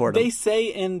flying toward him. They say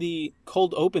in the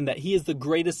cold open that he is the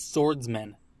greatest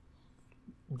swordsman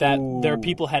that their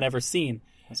people had ever seen.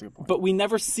 That's a good point. But we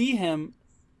never see him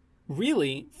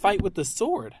really fight with the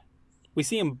sword. We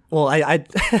see him. Well,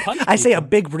 I say a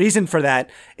big reason for that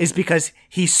is because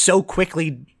he so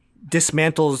quickly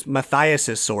dismantles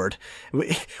Matthias's sword.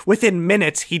 Within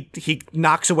minutes, he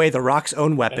knocks away The Rock's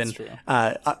own weapon,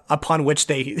 upon which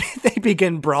they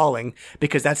begin brawling,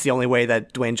 because that's the only way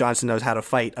that Dwayne Johnson knows how to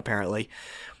fight, apparently.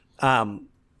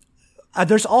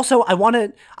 There's also I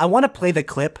want to play the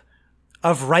clip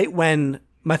of right when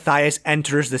Matthias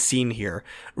enters the scene here.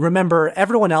 Remember,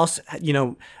 everyone else,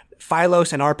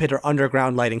 Phylos and Arpit are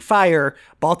underground lighting fire.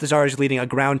 Balthazar is leading a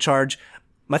ground charge.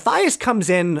 Matthias comes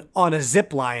in on a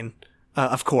zip line,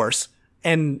 of course,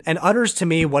 and utters to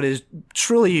me what is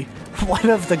truly one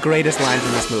of the greatest lines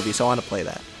in this movie. So I want to play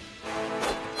that.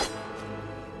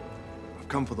 I've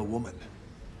come for the woman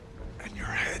and your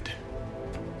head.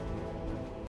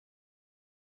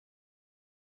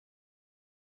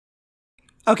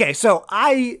 Okay, so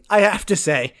I have to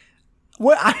say,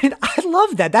 I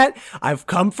love that. That I've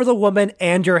come for the woman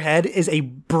and your head is a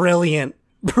brilliant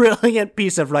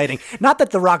piece of writing. Not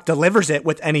that The Rock delivers it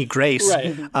with any grace.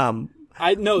 Right.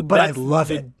 I know, but I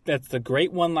love it. That's the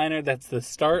great one-liner. That's the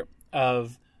start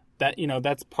of that.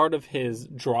 That's part of his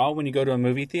draw when you go to a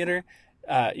movie theater.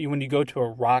 When you go to a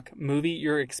Rock movie,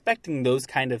 you're expecting those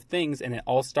kind of things, and it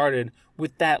all started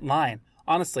with that line.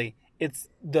 Honestly, it's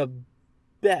the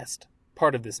best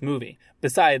part of this movie,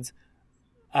 besides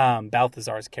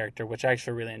Balthazar's character, which I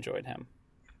actually really enjoyed him.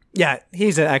 Yeah,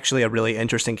 he's actually a really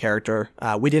interesting character.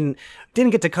 We didn't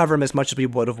get to cover him as much as we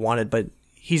would have wanted, but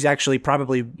he's actually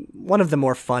probably one of the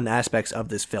more fun aspects of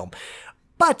this film.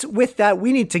 But with that,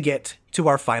 we need to get to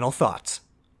our final thoughts.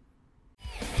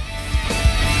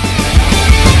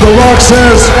 The Rock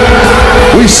says,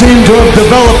 we seem to have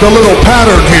developed a little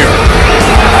pattern here.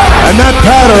 And that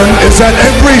pattern is that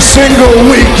every single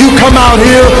week you come out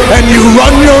here and you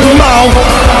run your mouth.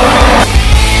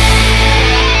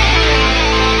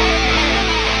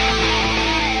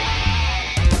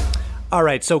 All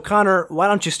right, so Connor, why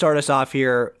don't you start us off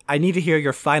here? I need to hear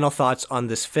your final thoughts on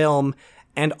this film.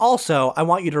 And also, I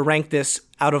want you to rank this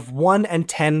out of 1 and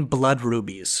 10 blood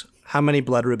rubies. How many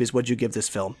blood rubies would you give this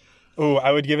film? Oh,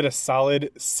 I would give it a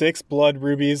solid 6 blood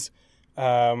rubies.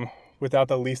 Without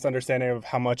the least understanding of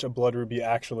how much a blood ruby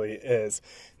actually is.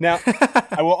 Now,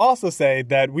 I will also say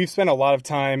that we've spent a lot of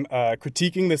time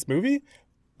critiquing this movie,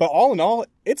 but all in all,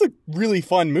 it's a really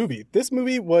fun movie. This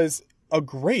movie was a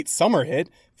great summer hit,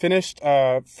 finished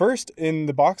first in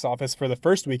the box office for the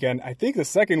first weekend, I think the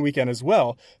second weekend as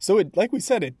well. So like we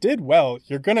said, it did well.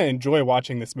 You're going to enjoy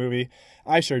watching this movie.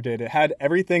 I sure did. It had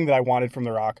everything that I wanted from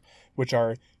The Rock, which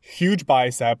are huge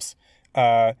biceps,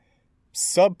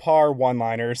 subpar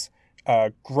one-liners,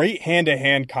 great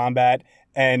hand-to-hand combat,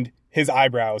 and his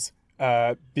eyebrows,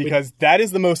 because that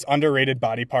is the most underrated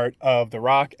body part of The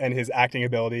Rock and his acting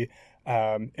ability,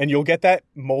 and you'll get that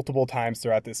multiple times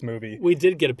throughout this movie. We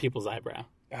did get a people's eyebrow.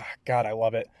 God, I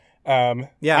love it.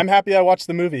 Yeah, I'm happy I watched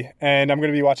the movie, and I'm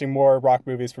going to be watching more Rock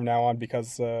movies from now on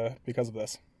because of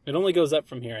this. It only goes up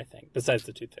from here, I think, besides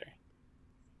the Tooth Fairy.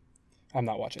 I'm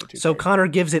not watching it. So Connor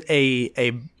gives it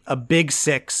a big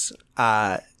 6.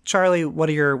 Charlie, what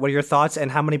are your thoughts,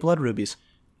 and how many blood rubies?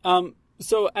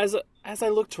 So as I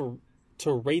look to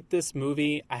rate this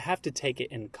movie, I have to take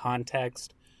it in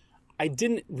context. I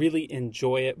didn't really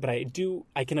enjoy it, but I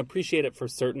can appreciate it for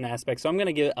certain aspects. So I'm going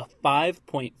to give it a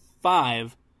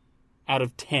 5.5 out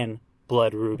of 10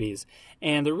 blood rubies.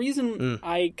 And the reason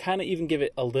I kind of even give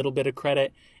it a little bit of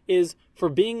credit is for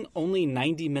being only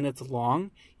 90 minutes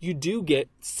long, you do get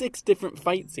 6 different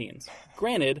fight scenes.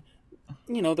 Granted,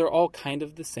 they're all kind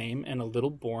of the same and a little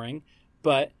boring,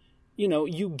 but,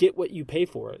 you get what you pay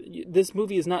for. This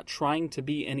movie is not trying to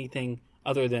be anything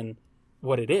other than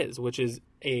what it is, which is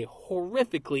a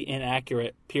horrifically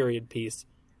inaccurate period piece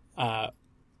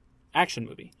action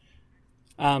movie.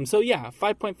 So yeah,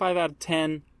 5.5 out of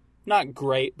 10. Not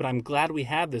great, but I'm glad we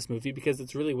have this movie because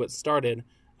it's really what started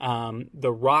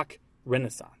the Rock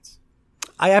Renaissance.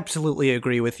 I absolutely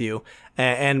agree with you,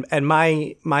 and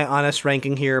my honest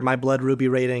ranking here, my blood ruby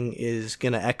rating is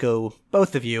going to echo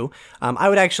both of you. I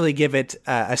would actually give it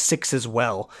a 6 as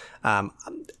well.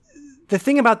 The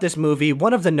thing about this movie,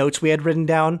 one of the notes we had written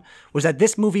down was that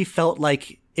this movie felt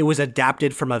like it was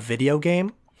adapted from a video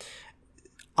game.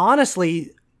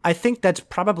 Honestly, I think that's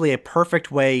probably a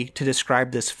perfect way to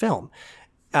describe this film.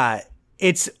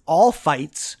 It's all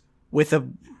fights with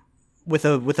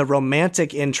a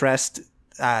romantic interest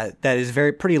that is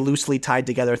pretty loosely tied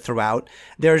together throughout.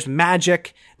 There's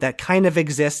magic that kind of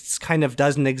exists, kind of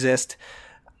doesn't exist.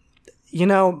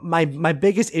 My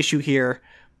biggest issue here,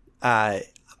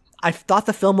 I thought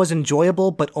the film was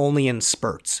enjoyable, but only in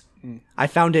spurts. I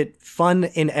found it fun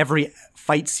in every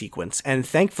fight sequence, and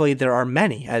thankfully there are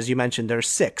many. As you mentioned, there's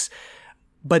 6.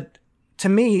 But to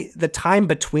me, the time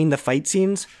between the fight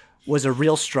scenes was a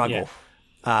real struggle.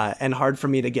 And hard for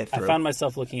me to get through. I found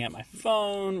myself looking at my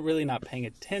phone, really not paying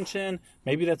attention.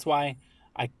 Maybe that's why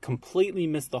I completely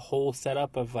missed the whole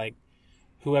setup of like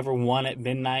whoever won at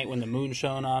midnight when the moon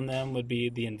shone on them would be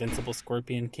the invincible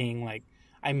Scorpion King. Like,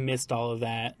 I missed all of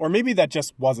that. Or maybe that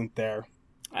just wasn't there.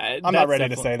 I'm not ready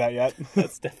to say that yet.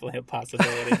 That's definitely a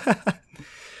possibility.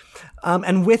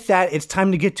 And with that, it's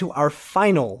time to get to our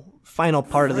final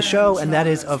part of the show, and that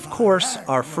is, of course,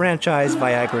 our franchise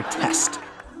Viagra test.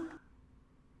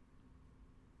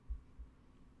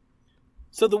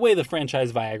 So the way the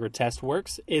franchise Viagra test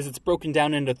works is it's broken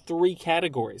down into 3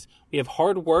 categories. We have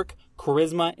hard work,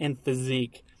 charisma, and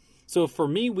physique. So for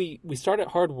me, we start at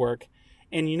hard work,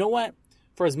 and you know what?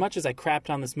 For as much as I crapped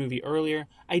on this movie earlier,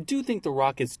 I do think The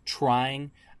Rock is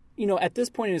trying. You know, at this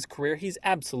point in his career, he's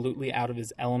absolutely out of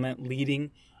his element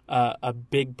leading a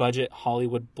big budget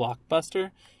Hollywood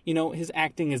blockbuster. You know, his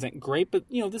acting isn't great, but,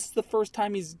 you know, this is the first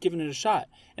time he's given it a shot.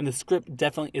 And the script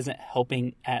definitely isn't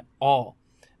helping at all.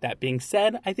 That being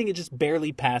said, I think it just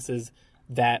barely passes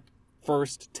that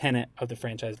first tenet of the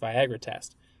franchise Viagra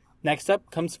test. Next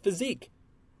up comes physique.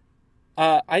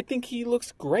 I think he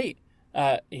looks great.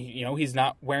 You know, he's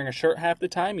not wearing a shirt half the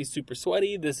time. He's super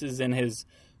sweaty. This is in his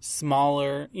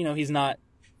smaller, you know, he's not,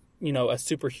 you know, a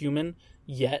superhuman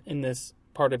yet in this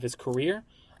part of his career.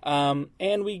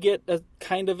 And we get a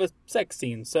kind of a sex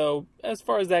scene. So as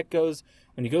far as that goes,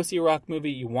 when you go see a Rock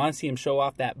movie, you want to see him show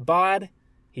off that bod.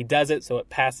 He does it, so it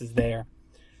passes there.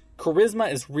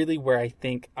 Charisma is really where I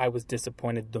think I was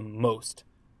disappointed the most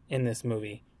in this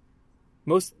movie.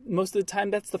 Most of the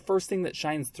time, that's the first thing that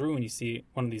shines through when you see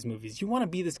one of these movies. You want to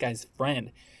be this guy's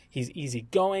friend. He's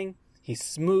easygoing, he's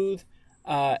smooth,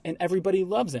 and everybody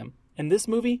loves him. In this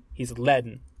movie, he's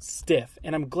leaden, stiff,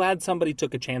 and I'm glad somebody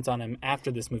took a chance on him after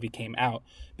this movie came out,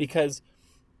 because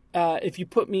if you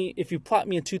plot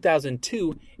me in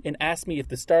 2002 and asked me if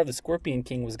the star of the Scorpion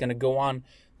King was going to go on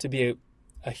to be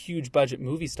a huge budget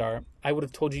movie star, I would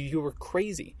have told you were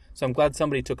crazy. So I'm glad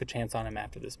somebody took a chance on him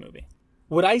after this movie.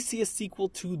 Would I see a sequel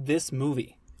to this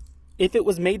movie? If it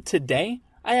was made today,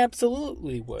 I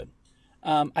absolutely would.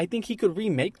 I think he could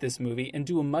remake this movie and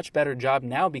do a much better job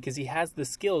now because he has the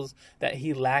skills that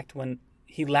he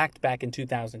lacked back in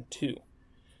 2002.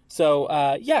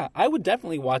 So, yeah, I would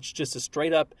definitely watch just a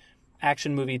straight-up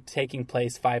action movie taking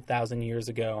place 5,000 years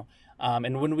ago.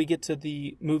 And when we get to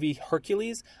the movie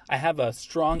Hercules, I have a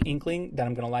strong inkling that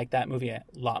I'm going to like that movie a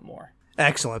lot more.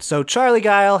 Excellent. So Charlie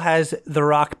Guile has The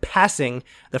Rock passing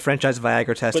the franchise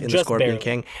Viagra test But in The Scorpion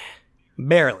King.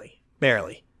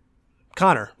 Barely.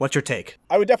 Connor, what's your take?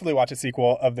 I would definitely watch a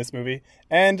sequel of this movie.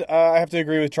 And I have to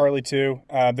agree with Charlie, too.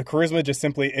 The charisma just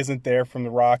simply isn't there from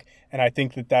The Rock. And I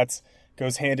think that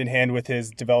goes hand in hand with his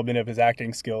development of his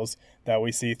acting skills that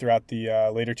we see throughout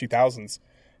the later 2000s.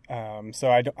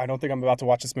 So I don't think I'm about to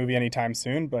watch this movie anytime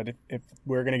soon. But if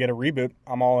we're going to get a reboot,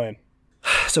 I'm all in.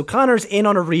 So Connor's in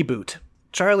on a reboot.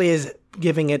 Charlie is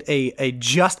giving it a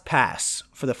just pass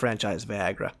for the franchise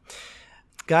Viagra.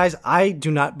 Guys, I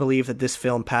do not believe that this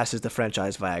film passes the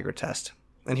franchise Viagra test.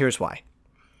 And here's why.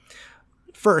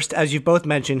 First, as you've both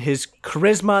mentioned, his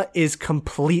charisma is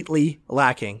completely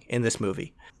lacking in this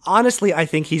movie. Honestly, I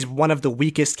think he's one of the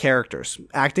weakest characters.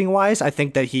 Acting-wise, I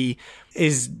think that he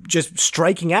is just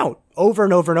striking out over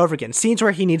and over and over again. Scenes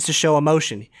where he needs to show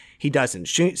emotion, he doesn't.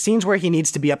 Scenes where he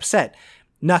needs to be upset,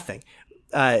 nothing.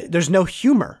 There's no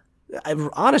humor.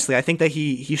 Honestly, I think that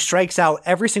he strikes out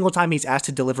every single time he's asked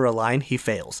to deliver a line, he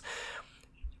fails.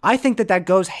 I think that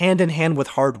goes hand in hand with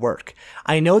hard work.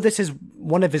 I know this is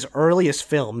one of his earliest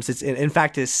films. It's in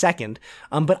fact his second.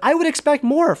 But I would expect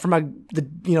more from the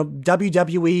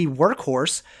WWE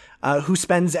workhorse who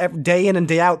spends day in and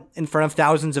day out in front of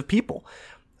thousands of people.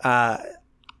 I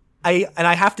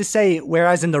have to say,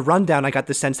 whereas in The Rundown, I got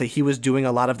the sense that he was doing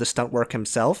a lot of the stunt work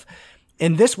himself.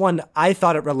 In this one, I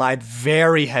thought it relied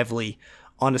very heavily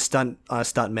on a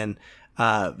stuntman.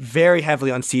 Very heavily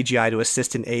on CGI to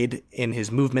assist and aid in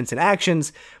his movements and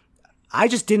actions. I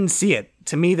just didn't see it.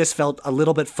 To me, this felt a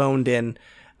little bit phoned in,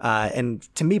 and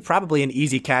to me, probably an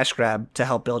easy cash grab to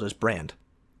help build his brand.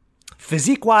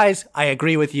 Physique-wise, I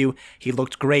agree with you. He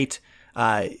looked great.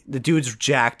 The dude's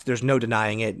jacked. There's no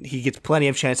denying it. He gets plenty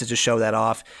of chances to show that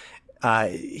off.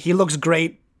 He looks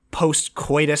great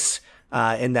post-coitus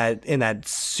in that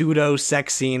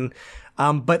pseudo-sex scene.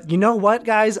 But you know what,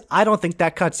 guys? I don't think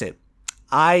that cuts it.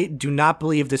 I do not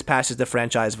believe this passes the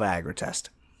franchise Viagra test.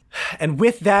 And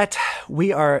with that,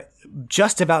 we are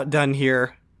just about done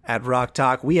here at Rock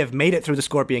Talk. We have made it through The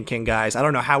Scorpion King, guys. I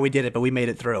don't know how we did it, but we made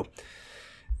it through.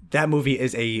 That movie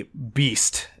is a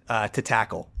beast to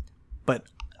tackle. But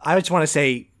I just want to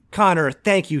say, Connor,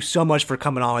 thank you so much for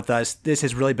coming on with us. This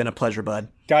has really been a pleasure, bud.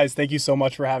 Guys, thank you so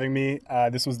much for having me.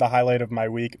 This was the highlight of my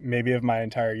week, maybe of my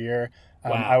entire year.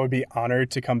 Wow. I would be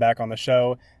honored to come back on the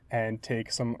show and take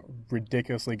some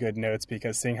ridiculously good notes,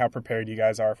 because seeing how prepared you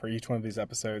guys are for each one of these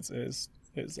episodes is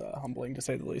humbling, to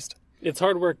say the least. It's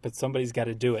hard work, but somebody's got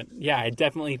to do it. Yeah, I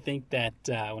definitely think that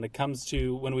when it comes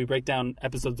to when we break down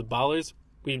episodes of Ballers,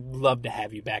 we'd love to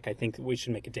have you back. I think we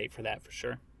should make a date for that for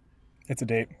sure. It's a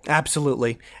date.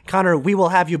 Absolutely. Connor, we will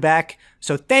have you back.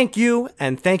 So thank you,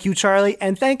 and thank you, Charlie,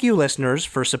 and thank you, listeners,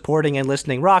 for supporting and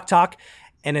listening Rock Talk.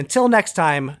 And until next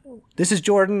time, this is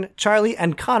Jordan, Charlie,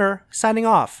 and Connor signing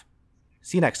off.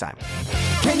 See you next time.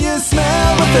 Can you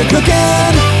smell what they're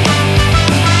cooking?